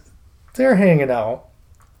guys. They're hanging out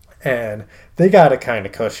And they got it kind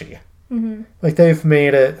of cushy. Like, they've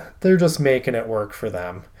made it, they're just making it work for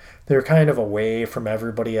them. They're kind of away from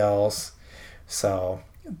everybody else. So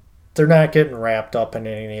they're not getting wrapped up in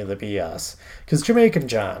any of the BS. Because Jamaican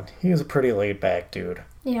John, he was a pretty laid back dude.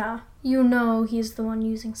 Yeah. You know he's the one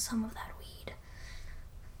using some of that weed.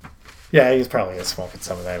 Yeah, he's probably smoking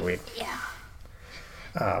some of that weed. Yeah.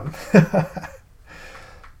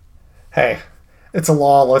 Hey, it's a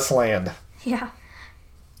lawless land. Yeah.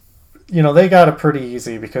 You know, they got it pretty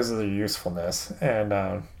easy because of their usefulness.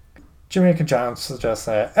 And Jamaica John suggests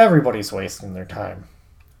that everybody's wasting their time.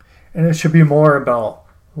 And it should be more about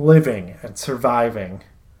living and surviving.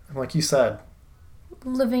 And like you said,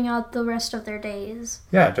 Living out the rest of their days.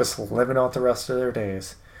 yeah, just living out the rest of their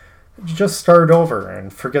days. Just start over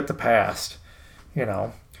and forget the past, you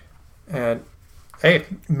know. And, hey,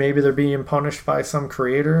 maybe they're being punished by some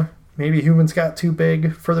creator. Maybe humans got too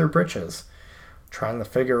big for their britches. Trying to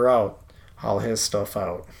figure out all his stuff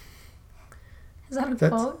out. Is that a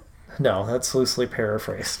That's- quote? No, that's loosely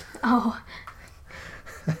paraphrased. Oh.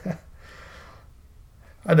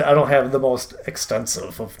 I don't have the most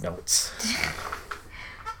extensive of notes.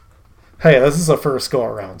 Hey, this is the first go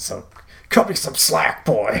around, so cut me some slack,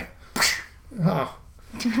 boy. Oh,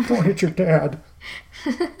 don't hit your dad.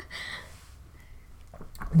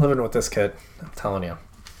 Living with this kid, I'm telling you.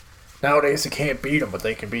 Nowadays, you can't beat them, but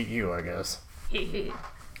they can beat you, I guess.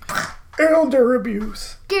 Elder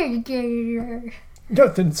abuse.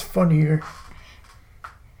 Nothing's funnier.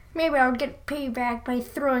 Maybe I'll get payback by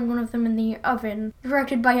throwing one of them in the oven.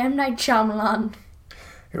 Directed by M. Night Shyamalan.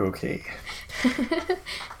 Okay.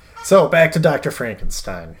 So, back to Dr.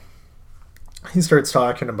 Frankenstein. He starts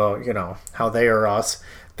talking about, you know, how they are us.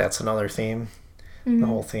 That's another theme. The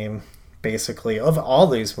whole theme, basically, of all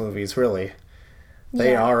these movies, really.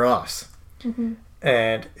 They Yeah. are us.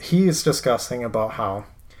 And he is discussing about how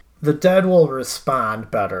the dead will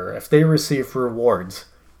respond better if they receive rewards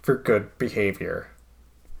for good behavior.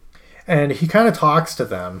 And he kind of talks to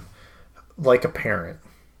them like a parent,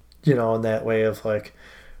 you know, in that way of like,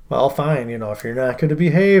 well, fine, you know, if you're not going to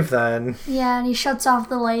behave, then... Yeah, and he shuts off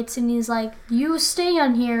the lights and he's like, you stay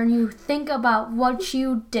on here and you think about what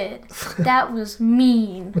you did. That was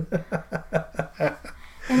mean.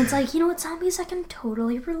 And it's like, you know what, zombies, I can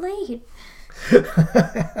totally relate.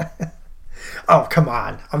 Oh, come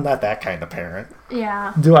on. I'm not that kind of parent.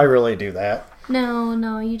 Yeah. Do I really do that?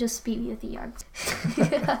 No, you just beat me with the yards.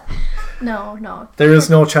 No. There is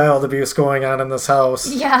no child abuse going on in this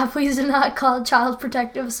house. Yeah, please do not call Child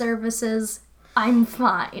Protective Services. I'm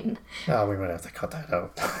fine. Oh, we might have to cut that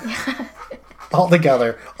out.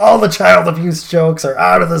 Altogether, all the child abuse jokes are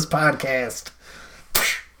out of this podcast.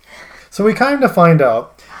 So we kind of find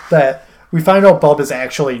out that Bub is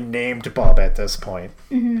actually named Bub at this point.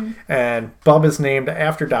 And Bub is named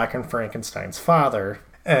after Dr. Frankenstein's father.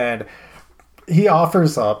 And he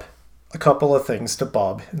offers up a couple of things to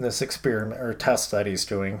Bub in this experiment or test that he's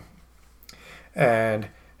doing. And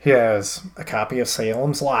he has a copy of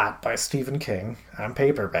Salem's Lot by Stephen King on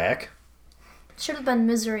paperback. Should have been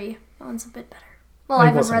Misery. That one's a bit better. Well, It I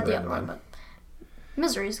haven't wasn't read the good other one, one. but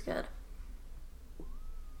Misery's good.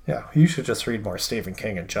 Yeah, you should just read more Stephen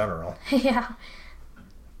King in general. Yeah.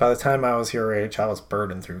 By the time I was your age, I was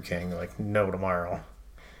burning through King like no tomorrow.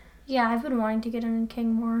 Yeah, I've been wanting to get in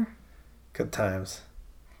King more. Good times.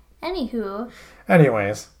 Anywho.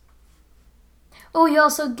 Anyways, Oh, he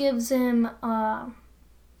also gives him a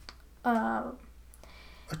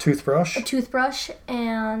toothbrush, a toothbrush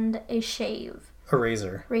and a shave. a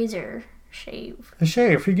razor. Razor shave. A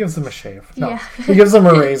shave. He gives them a shave. No, Yeah. he gives them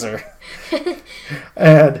a razor.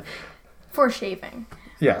 And, For shaving.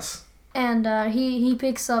 yes. And he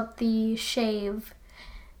picks up the shave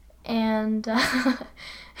and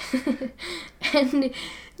and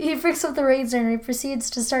he picks up the razor and he proceeds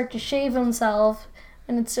to start to shave himself,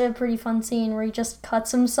 and it's a pretty fun scene where he just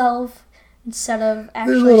cuts himself instead of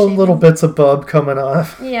actually There's shaving. little bits of bub coming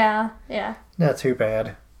off. Yeah. Not too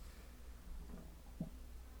bad.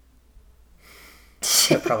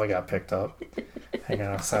 That probably got picked up. Hang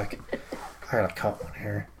on a sec. I gotta cut one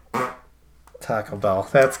here. Taco Bell.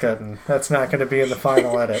 That's not gonna be in the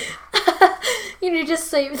final edit. You need to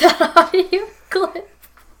save that audio clip.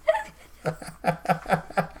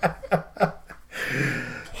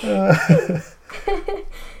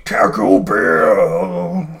 Taco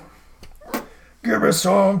Bell. Give me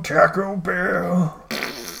some Taco Bell.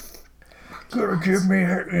 Gonna give me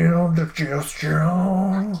indigestion.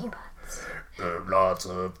 Lots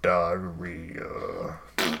of diarrhea.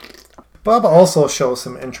 Bob also shows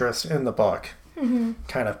some interest in the book.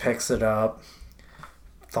 Kind of picks it up,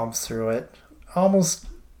 thumps through it, almost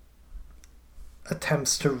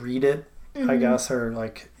attempts to read it, I guess, or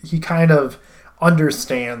like he kind of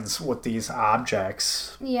understands what these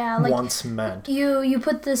objects once meant. You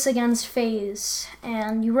put this against Phase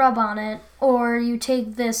and you rub on it, or you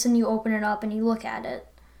take this and you open it up and you look at it.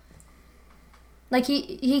 Like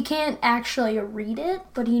he can't actually read it,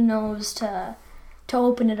 but he knows to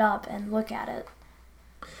open it up and look at it.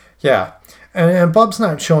 Yeah, and Bub's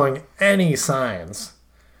not showing any signs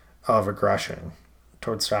of aggression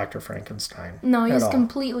towards Dr. Frankenstein. No, he's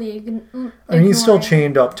completely ignoring. I mean, he's still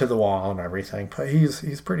chained up to the wall and everything, but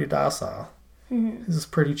he's pretty docile. Mm-hmm. He's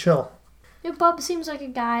pretty chill. Yeah, Bub seems like a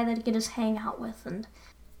guy that he could just hang out with. And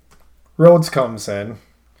Rhodes comes in,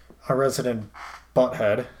 a resident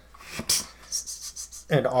butthead,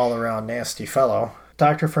 and all-around nasty fellow.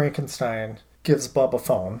 Dr. Frankenstein gives Bub a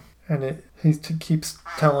phone, and he keeps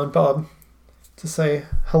telling Bub to say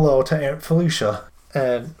hello to Aunt Felicia.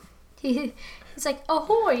 And he's like,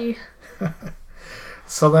 ahoy!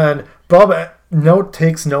 So then Bub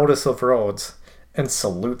takes notice of Rhodes and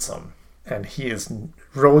salutes him. And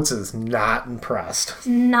Rhodes is not impressed.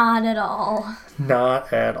 Not at all.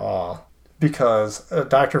 Not at all. Because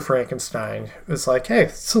Dr. Frankenstein is like, hey,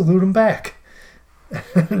 salute him back.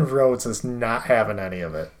 And Rhodes is not having any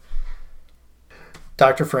of it.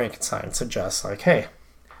 Dr. Frankenstein suggests, like, hey,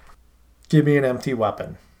 give me an empty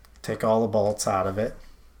weapon. Take all the bullets out of it.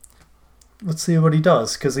 Let's see what he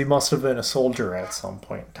does, because he must have been a soldier at some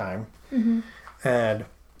point in time. Mm-hmm. And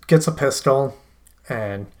gets a pistol,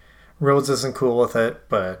 and Rhodes isn't cool with it,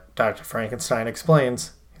 but Dr. Frankenstein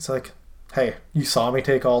explains. He's like, hey, you saw me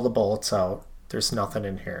take all the bullets out. There's nothing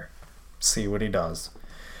in here. See what he does.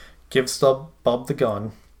 Gives Bub the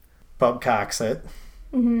gun. Bub cocks it.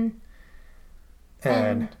 Mm-hmm.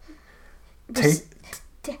 And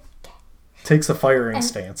takes a firing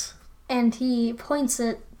stance. And he points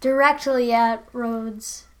it directly at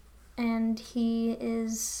Rhodes. And he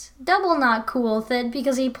is double not cool with it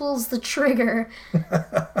because he pulls the trigger.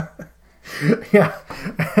 Yeah.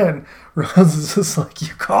 And Rhodes is just like,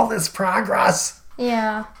 you call this progress?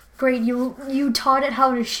 Yeah. Great, you taught it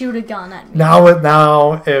how to shoot a gun at me.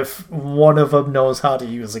 Now, if one of them knows how to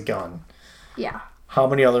use a gun. Yeah. How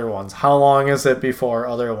many other ones? How long is it before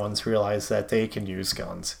other ones realize that they can use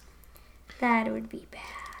guns? That would be bad.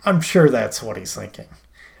 I'm sure that's what he's thinking.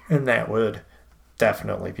 And that would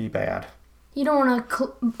definitely be bad. You don't want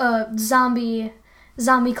a zombie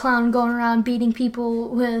clown going around beating people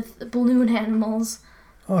with balloon animals.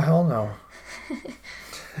 Oh, hell no.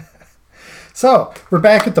 So, we're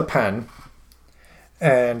back at the pen,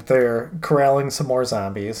 and they're corralling some more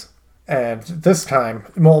zombies. And this time,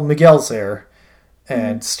 Miguel's there,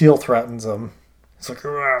 and Steele threatens him. He's like,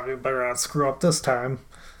 oh, you better not screw up this time.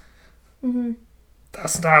 Mm-hmm.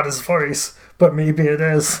 That's not his voice, but maybe it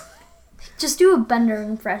is. Just do a Bender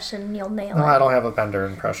impression and you'll nail it. No, I don't have a Bender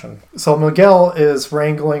impression. So Miguel is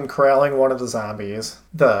corralling one of the zombies.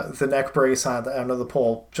 The neck brace on the end of the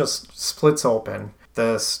pole just splits open.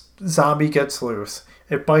 This zombie gets loose.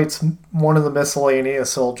 It bites one of the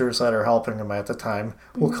miscellaneous soldiers that are helping him at the time.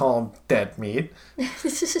 We'll call him Dead Meat.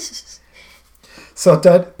 So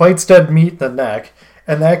bites Dead Meat in the neck,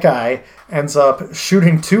 and that guy ends up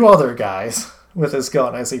shooting two other guys with his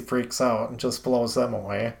gun as he freaks out and just blows them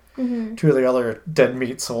away. Mm-hmm. Two of the other Dead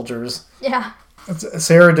Meat soldiers. Yeah.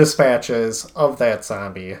 Sarah dispatches of that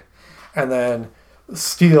zombie, and then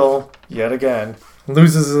Steele, yet again,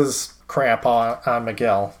 loses his crap on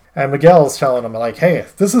Miguel. And Miguel is telling him, like, hey,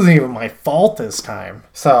 this isn't even my fault this time.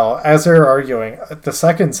 So, as they're arguing, the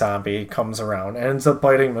second zombie comes around and ends up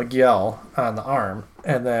biting Miguel on the arm.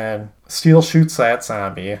 And then Steele shoots that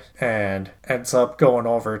zombie and ends up going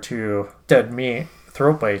over to Dead Meat,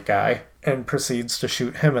 throat bite guy, and proceeds to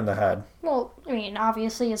shoot him in the head. Well, I mean,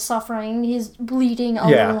 obviously he's suffering. He's bleeding a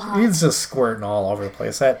lot. Yeah, he's just squirting all over the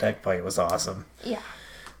place. That neck bite was awesome. Yeah.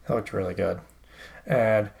 That looked really good.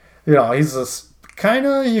 And, he's just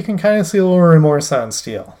you can kind of see a little remorse on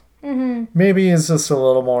Steele. Mm-hmm. Maybe he's just a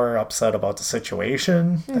little more upset about the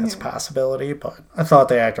situation. Mm-hmm. That's a possibility, but I thought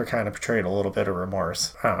the actor kind of portrayed a little bit of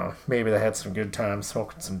remorse. I don't know. Maybe they had some good time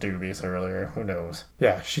smoking some doobies earlier. Who knows?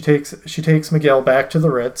 Yeah, she takes Miguel back to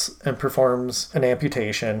the Ritz and performs an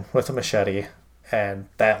amputation with a machete, and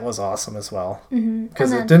that was awesome as well.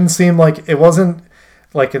 Because it didn't seem like it wasn't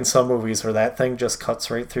like in some movies where that thing just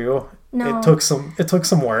cuts right through. No. It took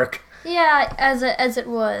some work. Yeah, as it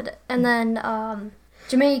would. And then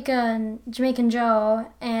Jamaican Joe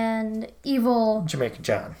and evil Jamaican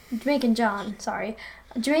John and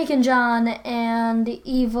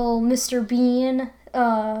evil Mr. Bean.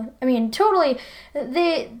 Totally.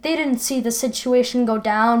 They didn't see the situation go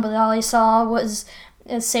down, but all they saw was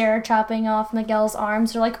Sarah chopping off Miguel's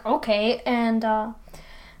arms. They're like, okay, and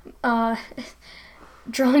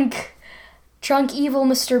drunk evil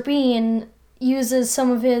Mr. Bean uses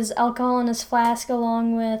some of his alcohol in his flask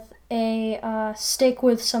along with a stick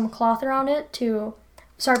with some cloth around it to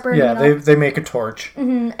start burning it up. They make a torch.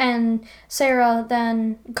 And Sarah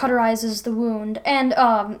then cauterizes the wound.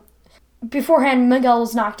 And beforehand, Miguel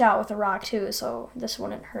was knocked out with a rock too, so this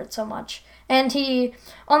wouldn't hurt so much. And he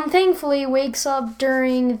unthankfully wakes up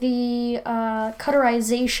during the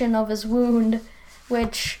cauterization of his wound,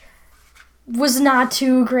 which was not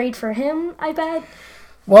too great for him, I bet.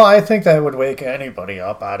 Well, I think that would wake anybody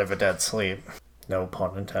up out of a dead sleep. No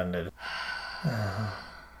pun intended.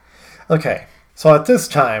 Okay, so at this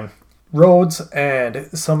time, Rhodes and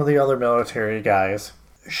some of the other military guys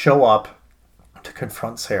show up to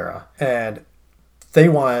confront Sarah, and they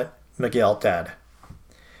want Miguel dead.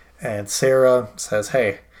 And Sarah says,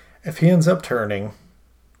 hey, if he ends up turning,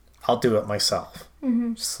 I'll do it myself.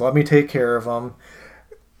 Just let me take care of him.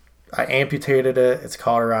 I amputated it. It's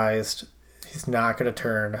cauterized. He's not going to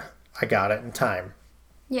turn. I got it in time.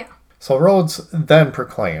 Yeah. So Rhodes then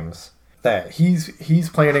proclaims that he's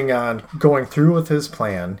planning on going through with his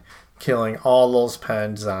plan, killing all those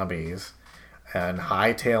penned zombies, and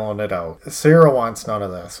hightailing it out. Sarah wants none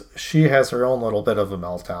of this. She has her own little bit of a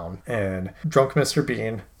meltdown. And drunk Mr.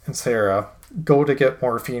 Bean and Sarah go to get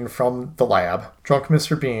morphine from the lab. Drunk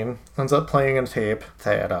Mr. Bean ends up playing a tape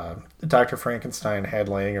that Dr. Frankenstein had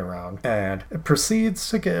laying around. And it proceeds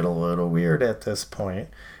to get a little weird at this point,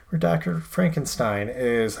 where Dr. Frankenstein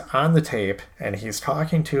is on the tape and he's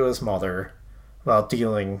talking to his mother while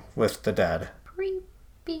dealing with the dead.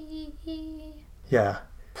 Creepy. Yeah.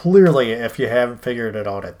 Clearly, if you haven't figured it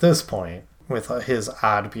out at this point, with his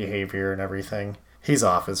odd behavior and everything, he's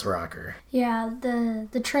off his rocker. Yeah,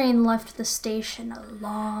 the train left the station a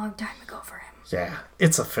long time ago for him. Yeah,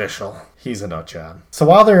 it's official. He's a nut job. So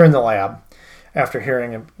while they're in the lab, after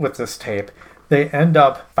hearing him with this tape, they end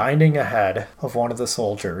up finding a head of one of the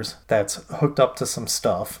soldiers that's hooked up to some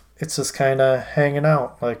stuff. It's just kind of hanging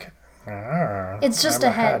out, like, it's just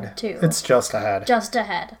a head, too. It's just a head. Just a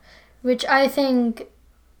head. Which I think,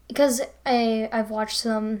 because I've watched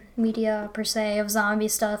some media, per se, of zombie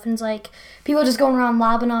stuff, and it's like, people just going around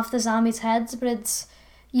lobbing off the zombies' heads, but it's,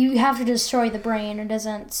 you have to destroy the brain, it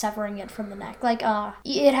isn't severing it from the neck. Like,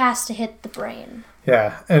 it has to hit the brain.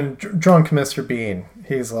 Yeah, and drunk Mr. Bean,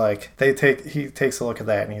 he's like, he takes a look at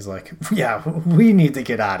that and he's like, yeah, we need to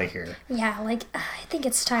get out of here. Yeah, like, I think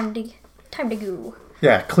it's time to go.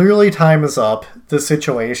 Yeah, clearly time is up. The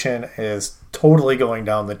situation is totally going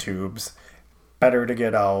down the tubes. Better to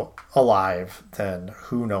get out alive than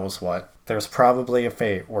who knows what. There's probably a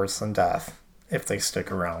fate worse than death if they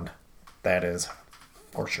stick around. That is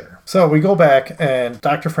for sure. So we go back and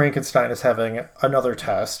Dr. Frankenstein is having another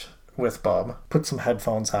test with Bub. Puts some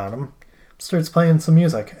headphones on him. Starts playing some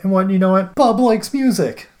music. And you know what? Bub likes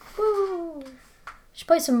music. Woo! Should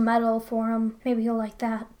play some metal for him. Maybe he'll like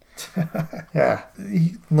that. Yeah.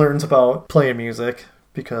 He learns about playing music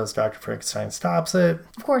because Dr. Frankenstein stops it.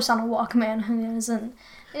 Of course on a Walkman. It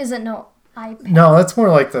isn't no iPad. No, that's more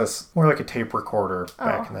like this. More like a tape recorder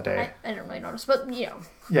back in the day. I didn't really notice, but you know.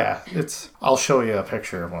 Yeah, I'll show you a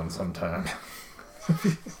picture of one sometime.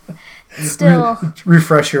 Still.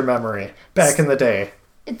 Refresh your memory. Back in the day.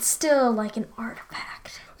 It's still like an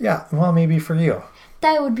artifact. Yeah, well, maybe for you.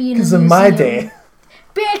 That would be in a Because museum. in my day.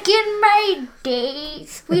 Back in my day,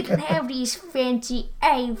 we didn't have these fancy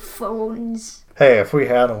iPhones. Hey, if we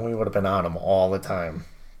had them, we would have been on them all the time.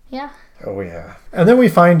 Yeah. Oh, yeah. And then we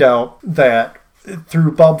find out that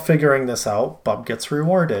through Bub figuring this out, Bub gets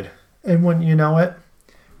rewarded. And when you know it,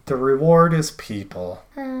 the reward is people.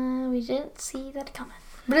 We didn't see that coming.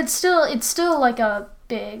 But it's still like a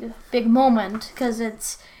big moment because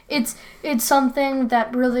it's something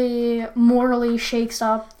that really morally shakes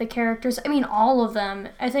up the characters. I mean, all of them.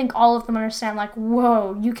 I think all of them understand, like,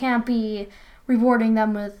 whoa, you can't be rewarding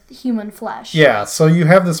them with human flesh. Yeah, so you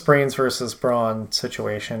have this brains versus brawn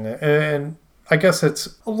situation, and I guess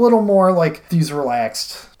it's a little more like these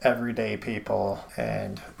relaxed, everyday people,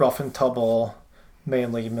 and rough and tumble,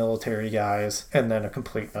 mainly military guys, and then a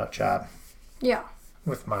complete nut job. Yeah.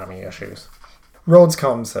 With mommy issues. Rhodes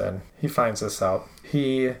comes in. He finds this out.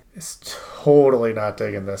 He is totally not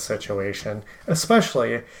digging this situation,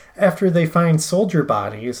 especially after they find soldier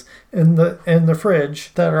bodies in the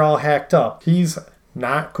fridge that are all hacked up. He's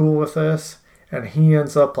not cool with this, and he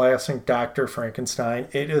ends up blasting Dr. Frankenstein.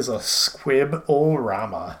 It is a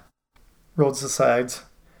squib-o-rama. Rhodes decides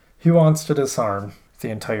he wants to disarm the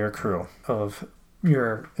entire crew of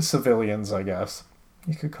your civilians, I guess.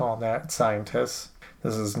 You could call them that, scientists.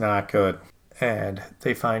 This is not good. And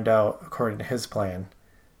they find out, according to his plan,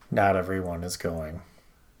 not everyone is going.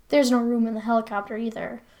 There's no room in the helicopter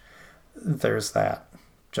either. There's that.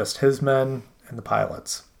 Just his men and the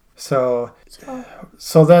pilots. So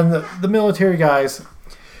then the military guys,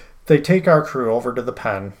 they take our crew over to the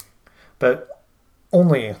pen, but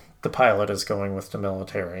only the pilot is going with the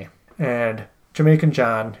military. And Jamaican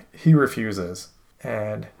John, he refuses.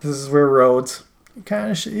 And this is where Rhodes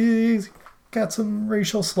he's got some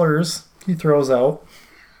racial slurs he throws out.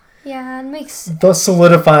 Yeah, it makes... Thus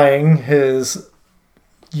solidifying his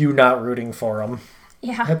you not rooting for him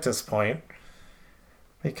Yeah. at this point.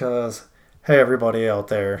 Because, hey, everybody out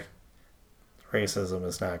there, racism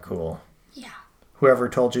is not cool. Yeah. Whoever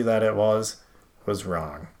told you that it was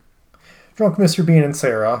wrong. Drunk Mr. Bean and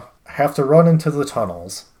Sarah have to run into the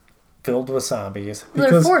tunnels filled with zombies.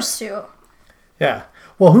 They're forced to. Yeah.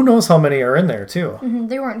 Well, who knows how many are in there, too. Mm-hmm.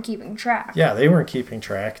 They weren't keeping track. Yeah, they weren't keeping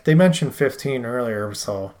track. They mentioned 15 earlier,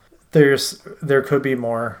 so there could be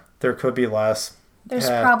more. There could be less. There's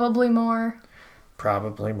probably more.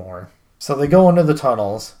 Probably more. So they go into the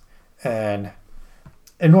tunnels, and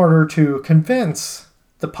in order to convince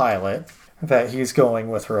the pilot that he's going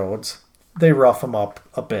with Rhodes, they rough him up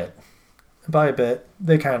a bit. By a bit,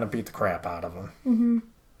 they kind of beat the crap out of him. Mm-hmm.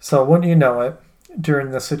 So wouldn't you know it,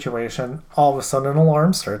 during this situation, all of a sudden an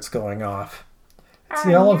alarm starts going off. It's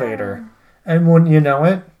the elevator. Yeah. And wouldn't you know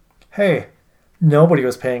it, hey, nobody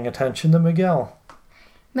was paying attention to Miguel.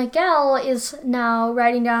 Miguel is now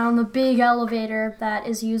riding down the big elevator that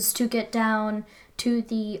is used to get down to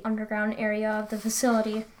the underground area of the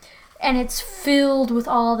facility. And it's filled with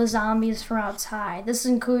all the zombies from outside. This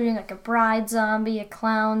is including like a bride zombie, a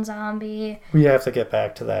clown zombie. We have to get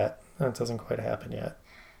back to that. That doesn't quite happen yet.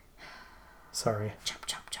 Sorry. Chop,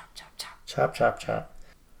 chop, chop, chop, chop. Chop, chop, chop.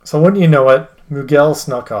 So wouldn't you know it, Miguel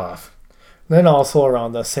snuck off. Then also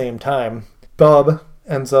around the same time, Bub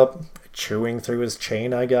ends up chewing through his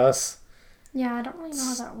chain, I guess. Yeah, I don't really know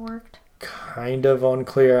how that worked. Kind of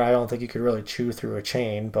unclear. I don't think you could really chew through a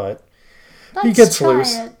chain, but Let's he gets try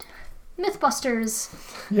loose. It. Mythbusters.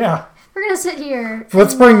 Yeah. We're gonna sit here.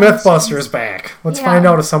 Let's bring Mythbusters back. Let's Yeah. find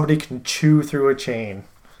out if somebody can chew through a chain.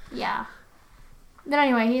 Yeah. But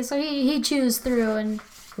anyway, he chews through and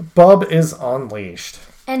Bub is unleashed.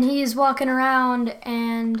 he's walking around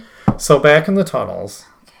and So back in the tunnels,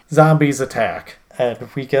 zombies attack. And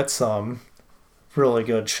we get some really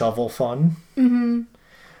good shovel fun. mm-hmm.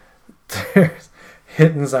 There's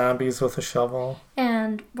hitting zombies with a shovel.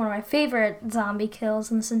 And one of my favorite zombie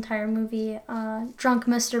kills in this entire movie, Drunk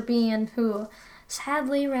Mr. Bean, who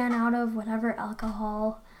sadly ran out of whatever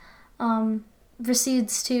alcohol,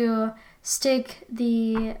 proceeds to stick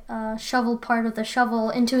the shovel part of the shovel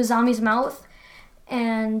into a zombie's mouth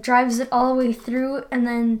and drives it all the way through and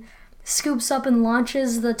then scoops up and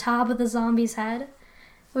launches the top of the zombie's head,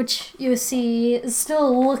 which you see is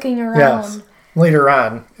still looking around. Yes. Later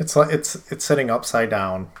on, it's sitting upside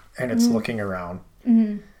down and it's looking around.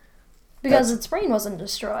 Mm-hmm. Because its brain wasn't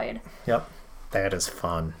destroyed. Yep. That is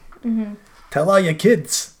fun. Mm-hmm. Tell all your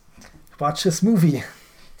kids. Watch this movie.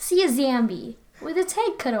 See a zombie with its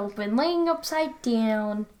head cut open, laying upside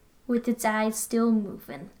down, with its eyes still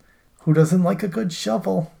moving. Who doesn't like a good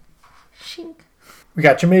shovel? Shink. We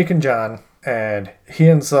got Jamaican John, and he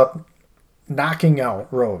ends up knocking out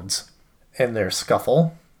Rhodes in their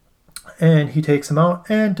scuffle. And he takes him out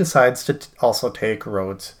and decides to also take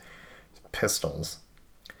Rhodes' pistols.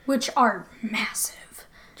 Which are massive.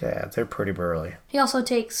 Yeah, they're pretty burly. He also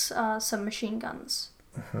takes some machine guns.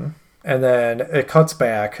 Mm-hmm. And then it cuts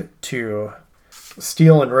back to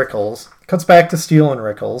Steele and Rickles. Cuts back to Steele and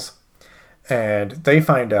Rickles. And they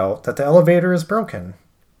find out that the elevator is broken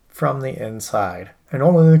from the inside. And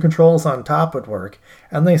only the controls on top would work.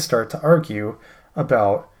 And they start to argue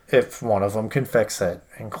about if one of them can fix it.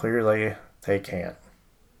 And clearly they can't.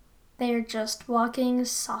 They're just walking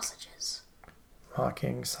sausages.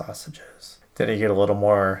 Walking sausages. Then you get a little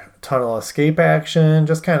more tunnel escape action.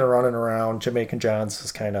 Just kind of running around. Jamaican John's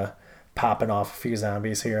just kind of popping off a few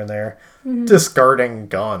zombies here and there. Mm-hmm. Discarding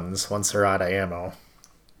guns once they're out of ammo.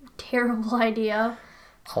 Terrible idea.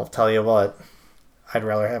 I'll tell you what. I'd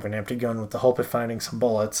rather have an empty gun with the hope of finding some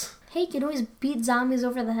bullets. Hey, you can always beat zombies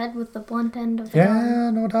over the head with the blunt end of the gun. Yeah,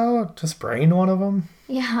 no doubt. Just brain one of them.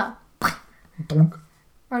 Yeah. Dunk.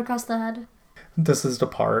 Right across the head. This is the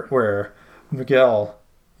part where Miguel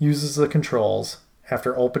uses the controls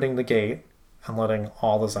after opening the gate and letting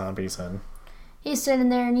all the zombies in. He's sitting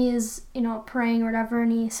there and he is, praying or whatever,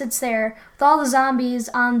 and he sits there with all the zombies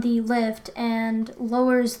on the lift and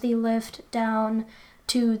lowers the lift down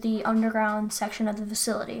to the underground section of the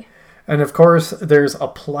facility. And of course, there's a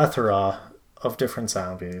plethora of different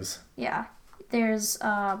zombies. Yeah. There's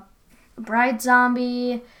a bride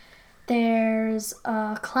zombie. There's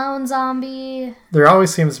a clown zombie. There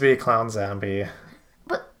always seems to be a clown zombie.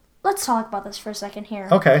 But let's talk about this for a second here.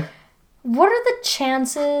 Okay. What are the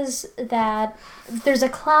chances that there's a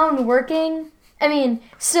clown working? I mean,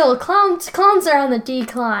 still, clowns are on the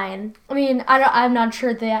decline. I mean, I'm not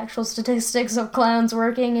sure the actual statistics of clowns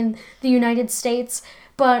working in the United States,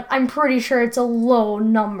 but I'm pretty sure it's a low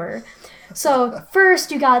number. So, first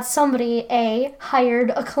you got somebody, A,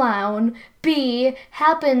 hired a clown, B,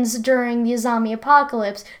 happens during the zombie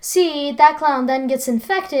apocalypse, C, that clown then gets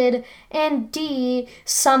infected, and D,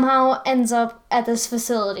 somehow ends up at this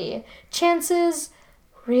facility. Chances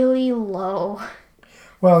really low.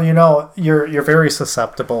 Well, you know, you're very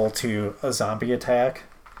susceptible to a zombie attack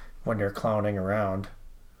when you're clowning around.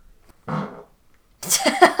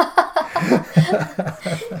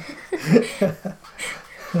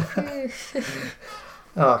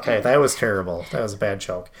 Okay, that was terrible. That was a bad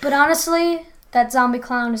joke. But honestly, that zombie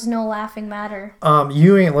clown is no laughing matter.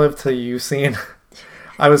 You ain't lived till you seen.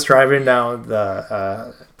 I was driving down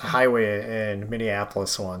the highway in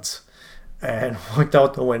Minneapolis once, and looked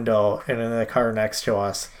out the window, and in the car next to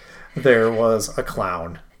us, there was a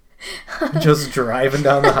clown, just driving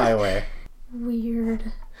down the highway.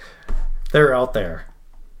 Weird. They're out there.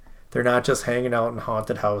 They're not just hanging out in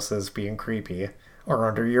haunted houses being creepy, or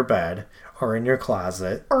under your bed, or in your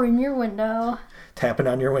closet, Or in your window. tapping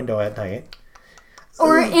on your window at night.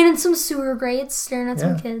 Or in some sewer grates staring at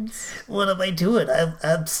some Yeah. kids. What am I doing?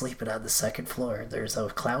 I'm sleeping on the second floor. There's a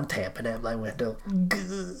clown tapping at my window.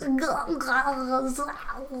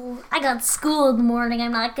 I got school in the morning.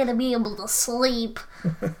 I'm not going to be able to sleep.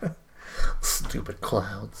 Stupid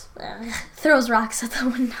clowns. Throws rocks at the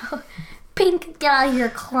window. Pink, get out of here,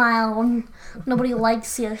 clown. Nobody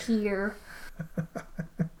likes you here.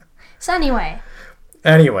 So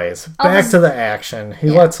Anyways, back to the action. He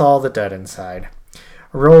lets all the dead inside.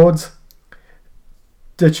 Rhodes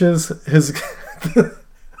ditches his...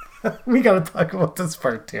 We gotta talk about this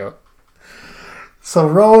part too. So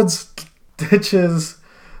Rhodes ditches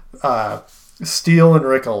Steele and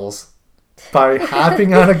Rickles by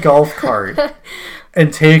hopping on a golf cart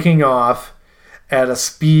and taking off at a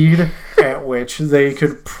speed at which they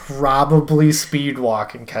could probably speed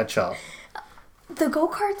walk and catch up. the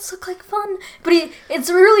go-karts look like fun, but it's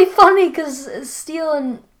really funny because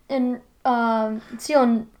Steele and Rickles,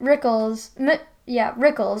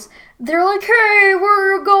 Rickles, they're like, hey,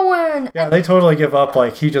 where are you going? Yeah, they totally give up.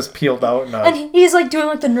 Like, he just peeled out And he's like doing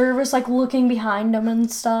like the nervous, like looking behind him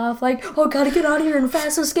and stuff. Like, oh, gotta get out of here and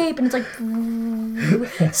fast escape. And it's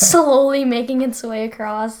like slowly making its way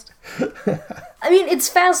across. I mean, it's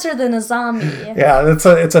faster than a zombie. Yeah, it's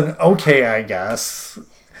an okay, I guess.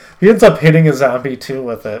 He ends up hitting a zombie too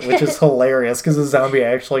with it, which is hilarious because the zombie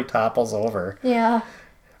actually topples over. Yeah.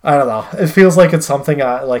 I don't know. It feels like it's something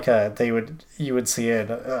like you would see in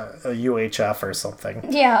a UHF or something.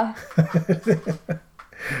 Yeah.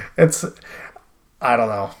 I don't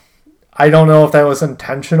know. I don't know if that was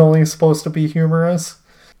intentionally supposed to be humorous.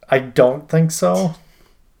 I don't think so.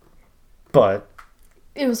 But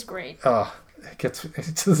It was great. it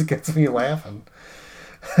just gets me laughing.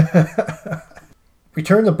 We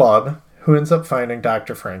turn to Bub, who ends up finding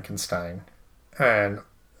Dr. Frankenstein, and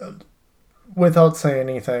without saying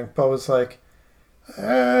anything, Bub was like,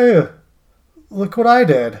 "Hey, look what I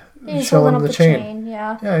did!" He's Show holding him up the the chain. chain.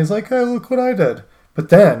 Yeah. Yeah, he's like, "Hey, look what I did!" But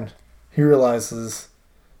then he realizes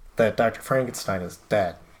that Dr. Frankenstein is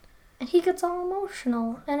dead. And he gets all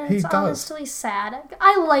emotional, and He it's does. honestly sad.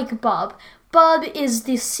 I like Bub. Bub is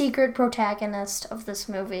the secret protagonist of this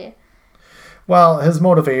movie. Well, his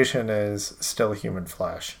motivation is still human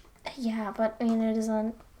flesh. Yeah, but I mean, it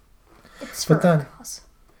isn't. It's for But then- a cause.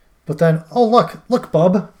 But then, oh look,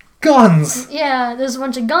 Bub, guns! Yeah, there's a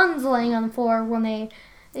bunch of guns laying on the floor when they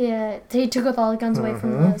took all the guns away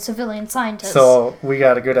from the civilian scientists. So we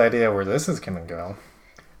got a good idea where this is gonna go.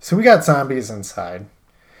 So we got zombies inside,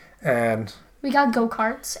 and we got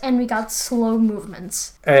go-karts, and we got slow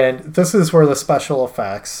movements. this is where the special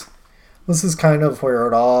effects. This is kind of where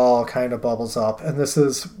it all kind of bubbles up, and this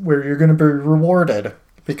is where you're going to be rewarded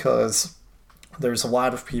because there's a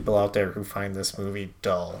lot of people out there who find this movie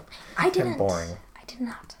dull and boring. I did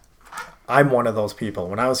not. I'm one of those people.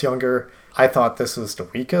 When I was younger, I thought this was the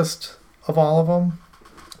weakest of all of them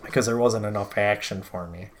because there wasn't enough action for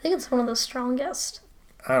me. I think it's one of the strongest.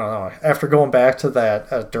 I don't know. After going back to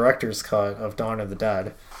that director's cut of Dawn of the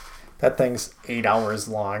Dead, that thing's 8 hours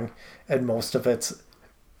long, and most of it's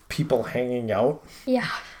people hanging out. Yeah.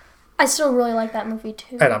 I still really like that movie,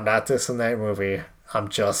 too. And I'm not dissing that movie. I'm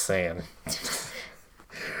just saying.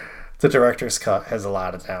 The director's cut has a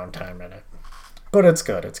lot of downtime in it. But it's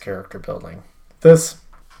good. It's character building. This,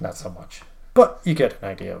 not so much. But you get an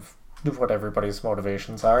idea of what everybody's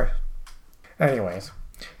motivations are. Anyways,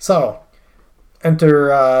 so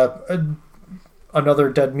enter another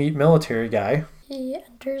dead meat military guy. He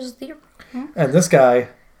enters the room. And this guy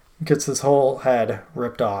gets his whole head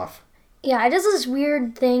ripped off. Yeah, it does this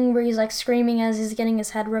weird thing where he's like screaming as he's getting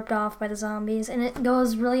his head ripped off by the zombies, and it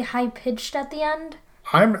goes really high pitched at the end.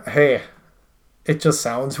 Hey, it just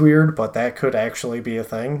sounds weird, but that could actually be a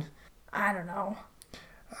thing. I don't know.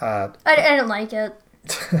 I didn't like it.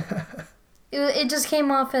 It just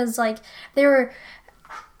came off as like they were.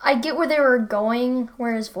 I get where they were going,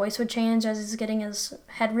 where his voice would change as he's getting his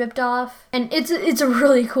head ripped off, and it's a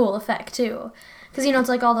really cool effect too, because it's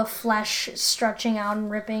like all the flesh stretching out and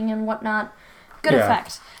ripping and whatnot. Good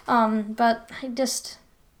effect. But I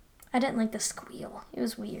didn't like the squeal. It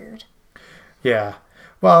was weird. Yeah.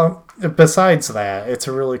 Well, besides that, it's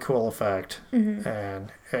a really cool effect,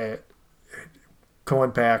 and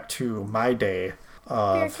going back to my day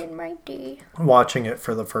of watching it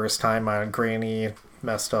for the first time on grainy,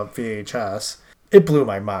 messed up VHS, it blew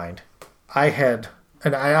my mind. I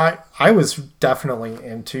was definitely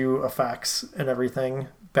into effects and everything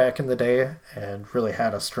back in the day and really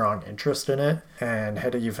had a strong interest in it, and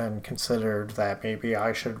had even considered that maybe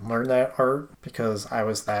I should learn that art because I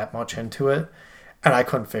was that much into it, and I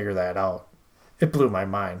couldn't figure that out. It blew my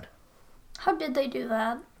mind. How did they do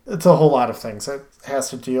that? It's a whole lot of things. It has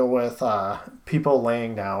to deal with people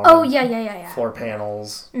laying down. Oh, yeah. Floor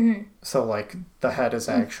panels. Mm-hmm. So, like, the head is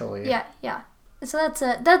actually... Yeah. So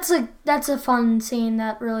that's a fun scene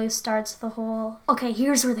that really starts the whole... Okay,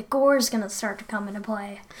 here's where the gore is going to start to come into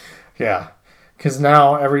play. Yeah. Because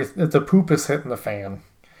now the poop is hitting the fan.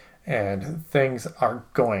 And things are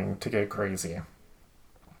going to get crazy.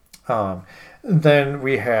 Then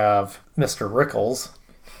we have Mr. Rickles.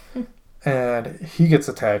 And he gets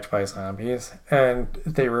attacked by zombies, and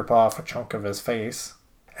they rip off a chunk of his face.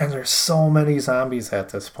 And there's so many zombies at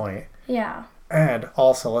this point. Yeah. And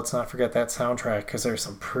also, let's not forget that soundtrack, because there's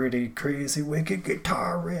some pretty crazy, wicked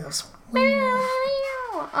guitar riffs.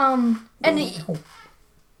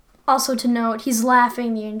 Also to note, he's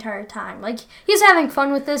laughing the entire time. Like, he's having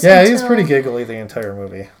fun with this. Yeah, he's pretty giggly the entire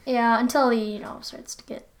movie. Yeah, until he, starts to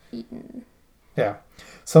get eaten. Yeah.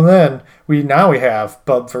 So then, we have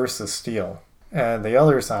Bub versus Steel. And the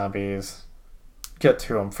other zombies get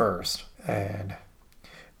to him first. And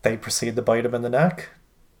they proceed to bite him in the neck.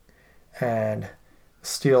 And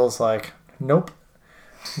Steel's like, nope,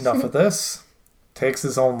 enough of this. Takes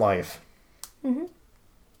his own life. Mm-hmm.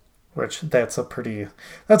 Which, that's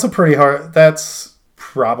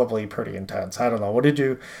probably pretty intense. I don't know. What did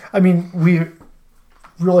you... I mean, we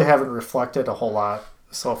really haven't reflected a whole lot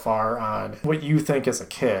so far on what you think as a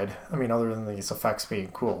kid. I mean, other than these effects being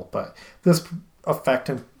cool. But this effect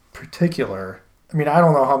in particular, I mean, I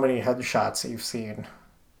don't know how many headshots you've seen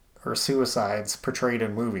or suicides portrayed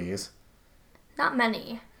in movies. Not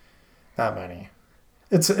many.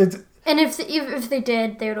 It's and if they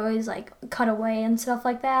did, they would always like cut away and stuff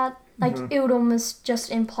like that. Like it would almost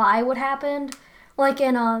just imply what happened. Like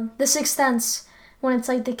in The Sixth Sense, when it's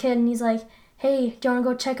like the kid and he's like, "Hey, do you want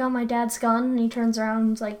to go check out my dad's gun?" And he turns around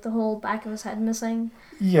and it's like the whole back of his head missing.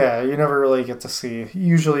 Yeah, you never really get to see.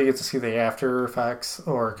 Usually you get to see the after effects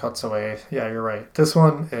or cuts away. Yeah, you're right. This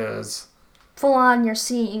one is full on. You're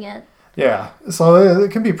seeing it. Yeah, so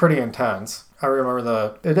it can be pretty intense. I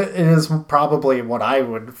remember it is probably what I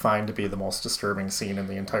would find to be the most disturbing scene in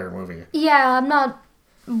the entire movie. Yeah, I'm not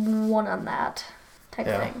one on that type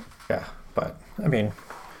of thing. Yeah, but, I mean,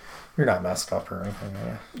 you're not messed up or anything,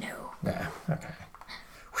 are you? No. Yeah, okay.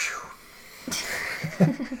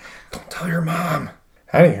 Don't tell your mom.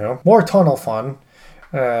 Anywho, more tunnel fun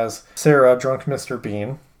as Sarah, Drunk Mr.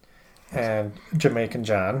 Bean, and Jamaican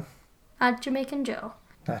John. Not Jamaican Joe.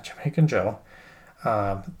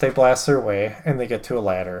 They blast their way, and they get to a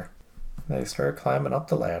ladder. They start climbing up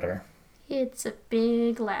the ladder. It's a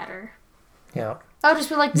big ladder. Yeah. I'll just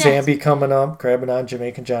be like, next. Zambi coming up, grabbing on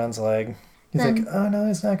Jamaican John's leg. He's like, oh no,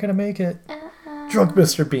 he's not going to make it. Drunk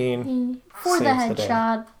Mr. Bean. For the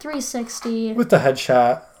headshot, 360. With the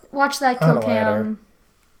headshot. Watch that kill cam.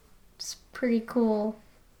 It's pretty cool.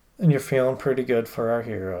 And you're feeling pretty good for our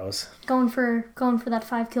heroes. Going for that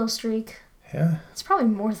 5 kill streak. Yeah. It's probably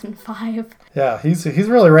more than 5. Yeah, he's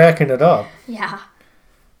really racking it up. Yeah.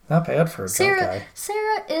 Not bad for a drunk guy.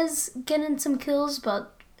 Sarah is getting some kills,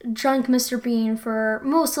 but Drunk Mr. Bean for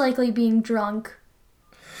most likely being drunk.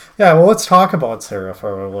 Yeah, well, let's talk about Sarah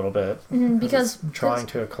for a little bit. Because drawing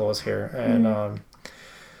to a close here. And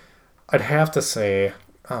I'd have to say,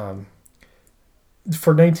 for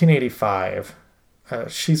 1985,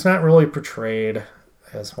 she's not really portrayed,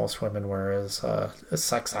 as most women were, as a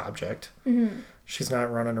sex object. Mm-hmm. She's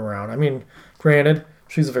not running around. I mean, granted,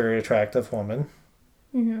 she's a very attractive woman.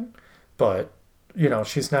 Mm-hmm. But,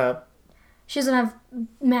 she's not... She doesn't have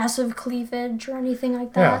massive cleavage or anything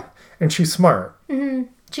like that. Yeah, and she's smart.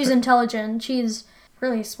 Mm-hmm. She's intelligent. She's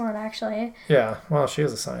really smart, actually. Yeah, well, she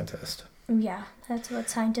is a scientist. Yeah, that's what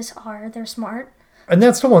scientists are. They're smart. And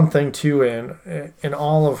that's the one thing, too, in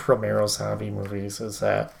all of Romero's zombie movies, is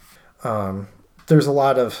that there's a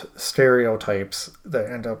lot of stereotypes that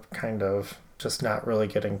end up kind of just not really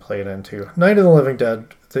getting played into. Night of the Living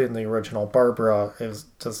Dead, in the original, Barbara has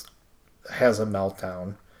a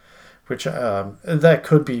meltdown, which that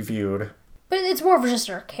could be viewed. But it's more of just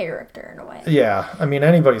her character, in a way. Yeah, I mean,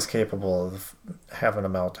 anybody's capable of having a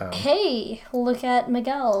meltdown. Hey, look at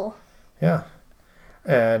Miguel. Yeah.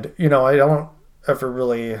 And, I don't ever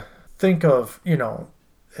really think of,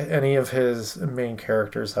 any of his main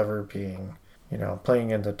characters ever being,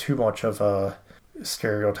 playing into too much of a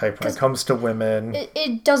stereotype when it comes to women.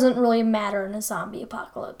 It doesn't really matter in a zombie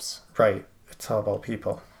apocalypse. Right. It's all about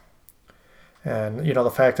people. And,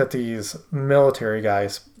 the fact that these military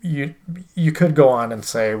guys, you could go on and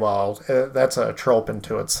say, well, that's a trope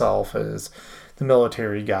into itself, is the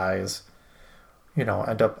military guys,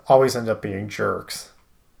 always end up being jerks.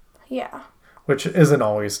 Yeah. Which isn't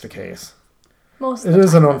always the case. Most of the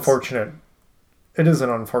time it is an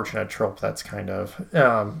unfortunate trope that's kind of,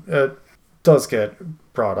 it does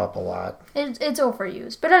get brought up a lot. It's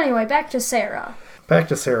overused. But anyway, back to Sarah.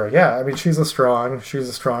 Yeah. I mean, she's a strong,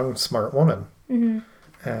 smart woman. Mm-hmm.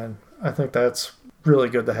 And I think that's really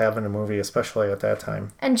good to have in a movie, especially at that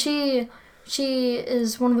time. And she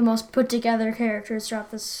is one of the most put together characters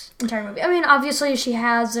throughout this entire movie. I mean, obviously she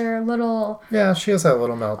has her little... Yeah, she has that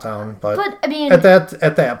little meltdown, but I mean... At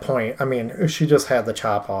that point, I mean, she just had to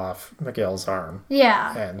chop off Miguel's arm.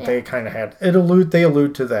 Yeah. And they kind of had... They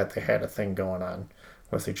allude to that. They had a thing going on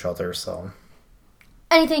with each other, so...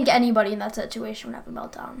 I think anybody in that situation would have a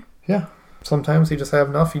meltdown. Yeah. Sometimes you just have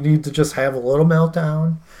enough. You need to just have a little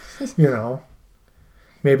meltdown,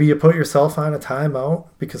 Maybe you put yourself on a timeout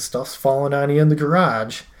because stuff's falling on you in the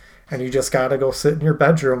garage and you just got to go sit in your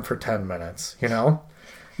bedroom for 10 minutes,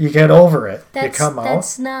 You get over it. You come out.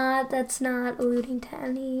 That's not alluding to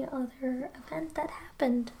any other event that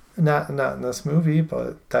happened. Not in this movie,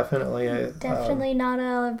 but definitely... Definitely not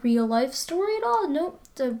a real life story at all. Nope.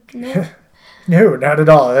 Nope. No, not at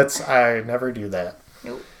all. I never do that.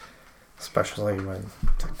 Nope. Especially when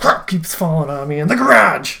the crap keeps falling on me in the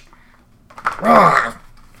garage. Ah!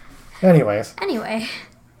 Anyway.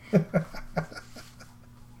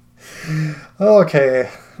 Okay,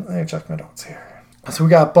 let me check my notes here. So we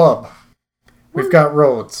got Bub. We've got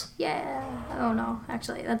Rhodes. Yeah. Oh no,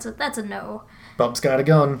 actually, that's a no. Bub's got a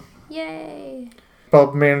gun. Yay.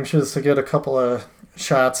 Bub manages to get a couple of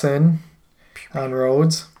shots in on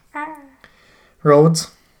Rhodes. Rhodes,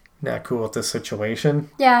 not cool with this situation.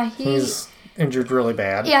 Yeah, he's injured really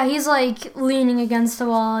bad. Yeah, he's like leaning against the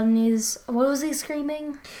wall and what was he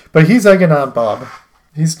screaming? But he's egging on Bub.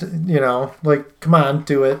 He's, like, come on,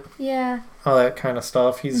 do it. Yeah. All that kind of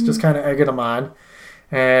stuff. He's just kind of egging him on.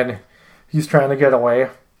 And he's trying to get away.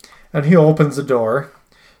 And he opens the door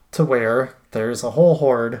to where there's a whole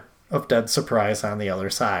horde of Dead Surprise on the other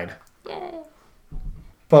side. Yay.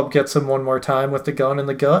 Bub gets him one more time with the gun in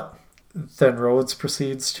the gut. Then Rhodes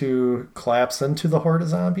proceeds to collapse into the horde of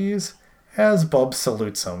zombies as Bub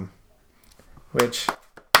salutes him. Which...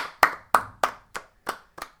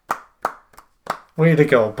 Way to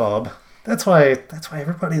go, Bub. That's why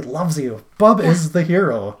everybody loves you. Bub is the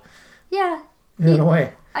hero. Yeah. In a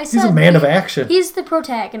way. He's a man of action. He's the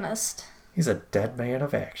protagonist. He's a dead man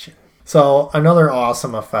of action. So, another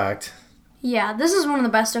awesome effect. Yeah, this is one of the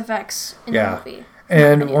best effects in the movie.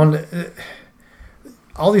 And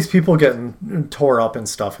all these people getting tore up and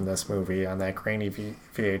stuff in this movie on that grainy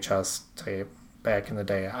VHS tape back in the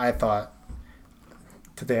day. I thought,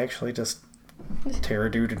 did they actually just tear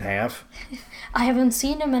a dude in half? I haven't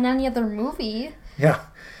seen him in any other movie. Yeah,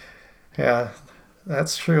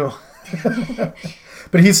 that's true.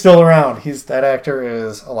 But he's still around. That actor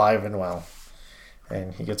is alive and well,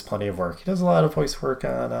 and he gets plenty of work. He does a lot of voice work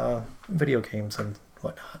on video games and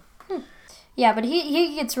whatnot. Yeah, but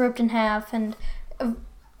he gets ripped in half, and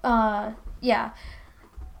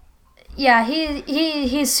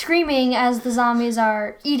he's screaming as the zombies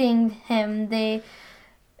are eating him.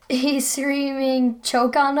 He's screaming,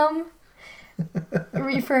 "Choke on him,"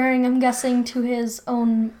 referring, I'm guessing, to his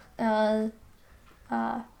own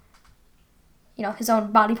his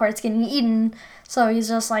own body parts getting eaten. So he's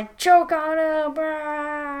just like, "Choke on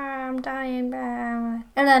him!" I'm dying. And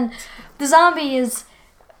then the zombie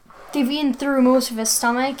they've eaten through most of his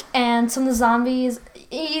stomach, and some of the zombies,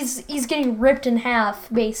 he's getting ripped in half,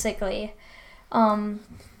 basically.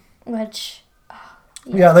 Which...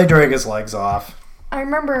 Yeah, they drag his legs off. I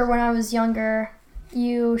remember when I was younger,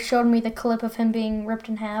 you showed me the clip of him being ripped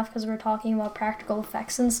in half because we were talking about practical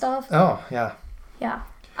effects and stuff. Oh, yeah. Yeah.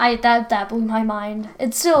 That blew my mind.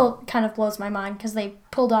 It still kind of blows my mind because they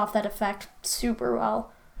pulled off that effect super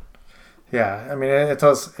well. Yeah, I mean, it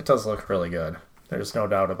does look really good. There's no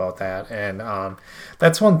doubt about that. And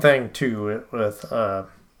that's one thing, too, with, a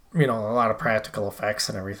lot of practical effects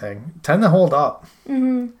and everything. Tend to hold up.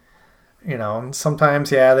 Mm-hmm.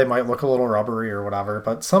 Sometimes, yeah, they might look a little rubbery or whatever,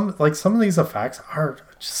 but some of these effects are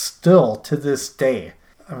still, to this day.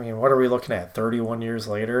 I mean, what are we looking at? 31 years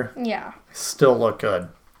later? Yeah. Still look good.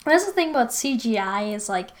 That's the thing about CGI is,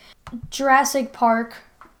 like, Jurassic Park,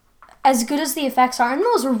 as good as the effects are, and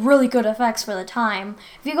those were really good effects for the time.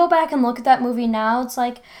 If you go back and look at that movie now, it's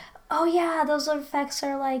like, oh yeah, those effects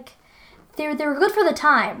are, like, they were good for the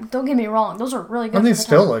time. Don't get me wrong. Those are really good and they for the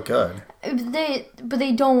still time. look good. But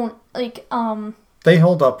they don't, like, They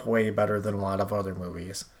hold up way better than a lot of other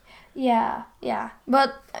movies. Yeah.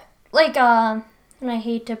 But, like, and I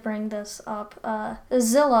hate to bring this up,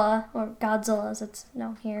 Zilla, or Godzilla as it's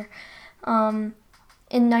known here, in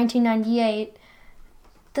 1998,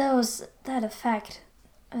 that effect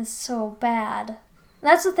is so bad.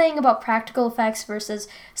 That's the thing about practical effects versus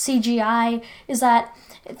CGI, is that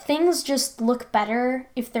things just look better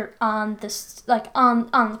if they're on this, like,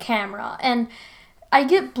 on camera. And I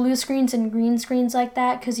get blue screens and green screens like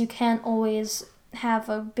that because you can't always have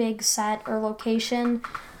a big set or location.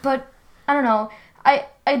 But I don't know.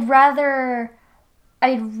 I'd rather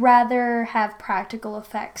have practical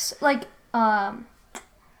effects. Like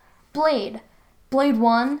Blade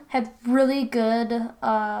 1 had really good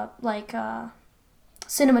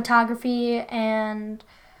cinematography and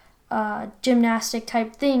gymnastic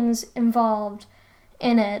type things involved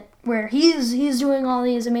in it, where he's doing all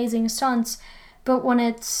these amazing stunts, but when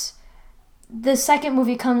the second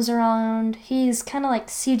movie comes around, he's kind of like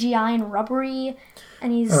CGI and rubbery,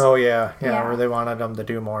 and he's where they wanted him to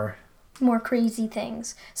do more crazy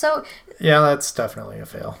things. So yeah, that's definitely a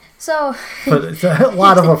fail. So but a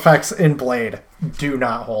lot of effects in Blade do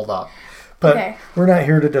not hold up. But okay. We're not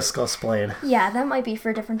here to discuss Blade. Yeah, that might be for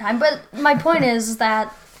a different time. But my point is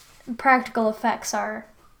that practical effects are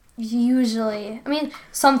usually... I mean,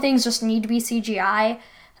 some things just need to be CGI,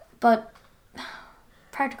 but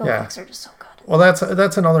practical effects are just so good. Well, that's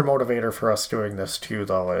another motivator for us doing this, too,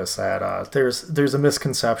 though, is that there's a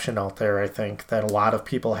misconception out there, I think, that a lot of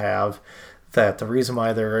people have, that the reason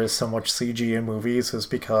why there is so much CG in movies is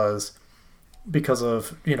because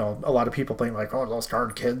of, a lot of people being like, oh, those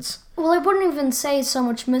darn kids. Well, I wouldn't even say so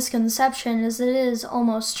much misconception as it is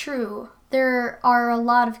almost true. There are a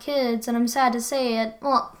lot of kids, and I'm sad to say it,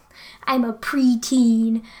 well, I'm a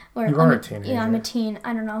preteen. Or you are a teenager. Yeah, I'm a teen.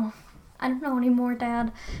 I don't know anymore,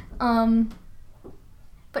 Dad.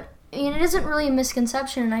 But it isn't really a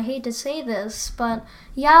misconception, and I hate to say this, but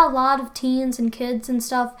yeah, a lot of teens and kids and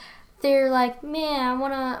stuff, they're like, man,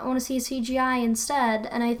 I wanna see CGI instead,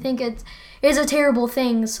 and I think it's a terrible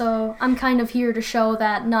thing. So I'm kind of here to show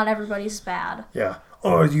that not everybody's bad. Yeah.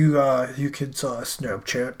 Oh, you kids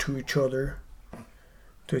Snapchat to each other?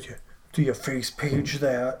 Do you face page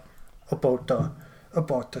that about the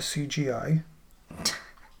CGI?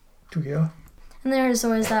 Do you? And there's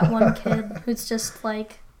always that one kid who's just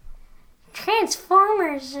like,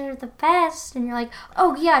 Transformers are the best. And you're like,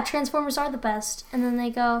 oh yeah, Transformers are the best. And then they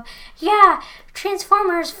go, yeah,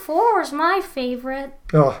 Transformers 4 is my favorite.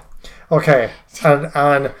 Oh, okay.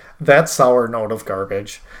 On that sour note of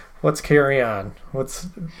garbage, let's carry on. Let's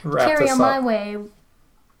wrap carry this on up. my way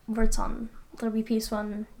where it's on. There'll be peace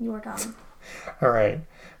when you're done. All right.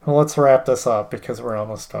 Well, let's wrap this up because we're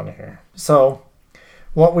almost done here. So,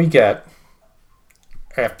 what we get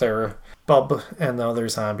after Bub and the other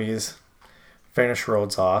zombies finish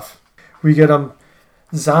Rhodes off, we get a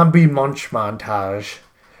zombie munch montage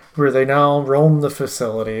where they now roam the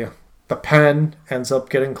facility. The pen ends up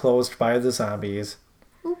getting closed by the zombies.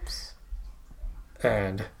 Oops.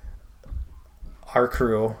 And our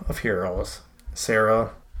crew of heroes,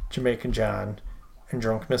 Sarah, Jamaican John, and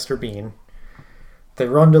Drunk Mr. Bean, they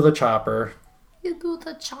run to the chopper. You do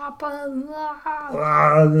the chopper.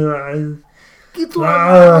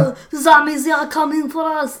 Zombies are coming for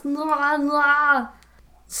us.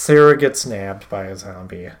 Sarah gets nabbed by a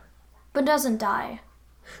zombie. But doesn't die.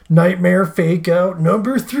 Nightmare fake out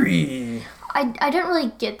number 3. I didn't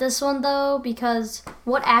really get this one though, because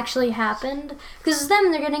what actually happened, because it's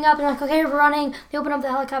them, they're getting up and like, okay, we're running, they open up the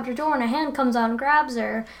helicopter door and a hand comes out and grabs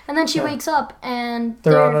her, and then she wakes up and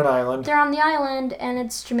they're on an island. They're on the island, and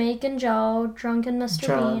it's Jamaican Joe, drunken Mr.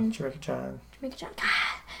 Bean. Jamaican John.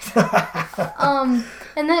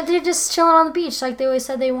 And then they're just chilling on the beach like they always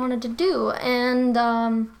said they wanted to do, and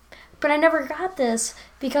but I never got this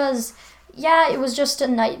because it was just a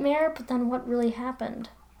nightmare, but then what really happened?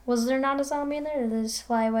 Was there not a zombie in there, or did they just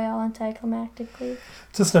fly away all anticlimactically?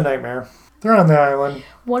 Just a nightmare. They're on the island.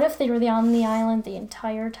 What if they were on the island the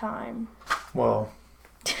entire time? Whoa.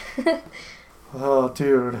 Oh,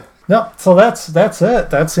 dude. No, so that's it.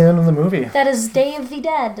 That's the end of the movie. That is Day of the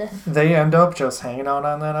Dead. They end up just hanging out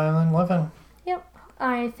on that island living. Yep.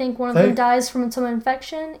 I think one of them dies from some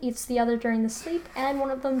infection, eats the other during the sleep, and one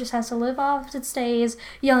of them just has to live off its days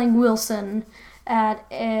yelling Wilson at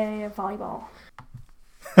a volleyball.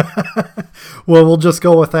 Well, we'll just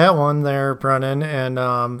go with that one there, Brennan. And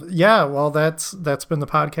that's been the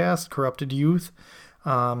podcast, Corrupted Youth.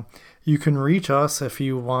 You can reach us if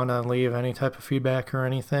you want to leave any type of feedback or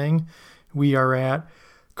anything. We are at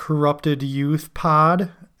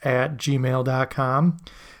corruptedyouthpod@gmail.com.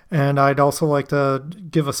 And I'd also like to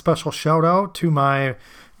give a special shout out to my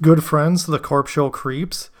good friends, the Corpse Show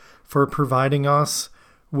Creeps, for providing us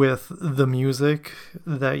with the music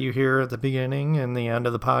that you hear at the beginning and the end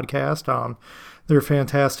of the podcast. They're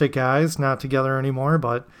fantastic guys, not together anymore,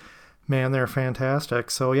 but man, they're fantastic.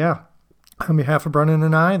 So yeah, on behalf of Brennan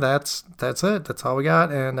and I, that's it. That's all we got.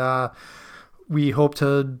 And we hope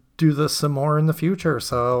to do this some more in the future.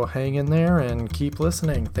 So hang in there and keep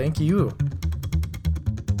listening. Thank you.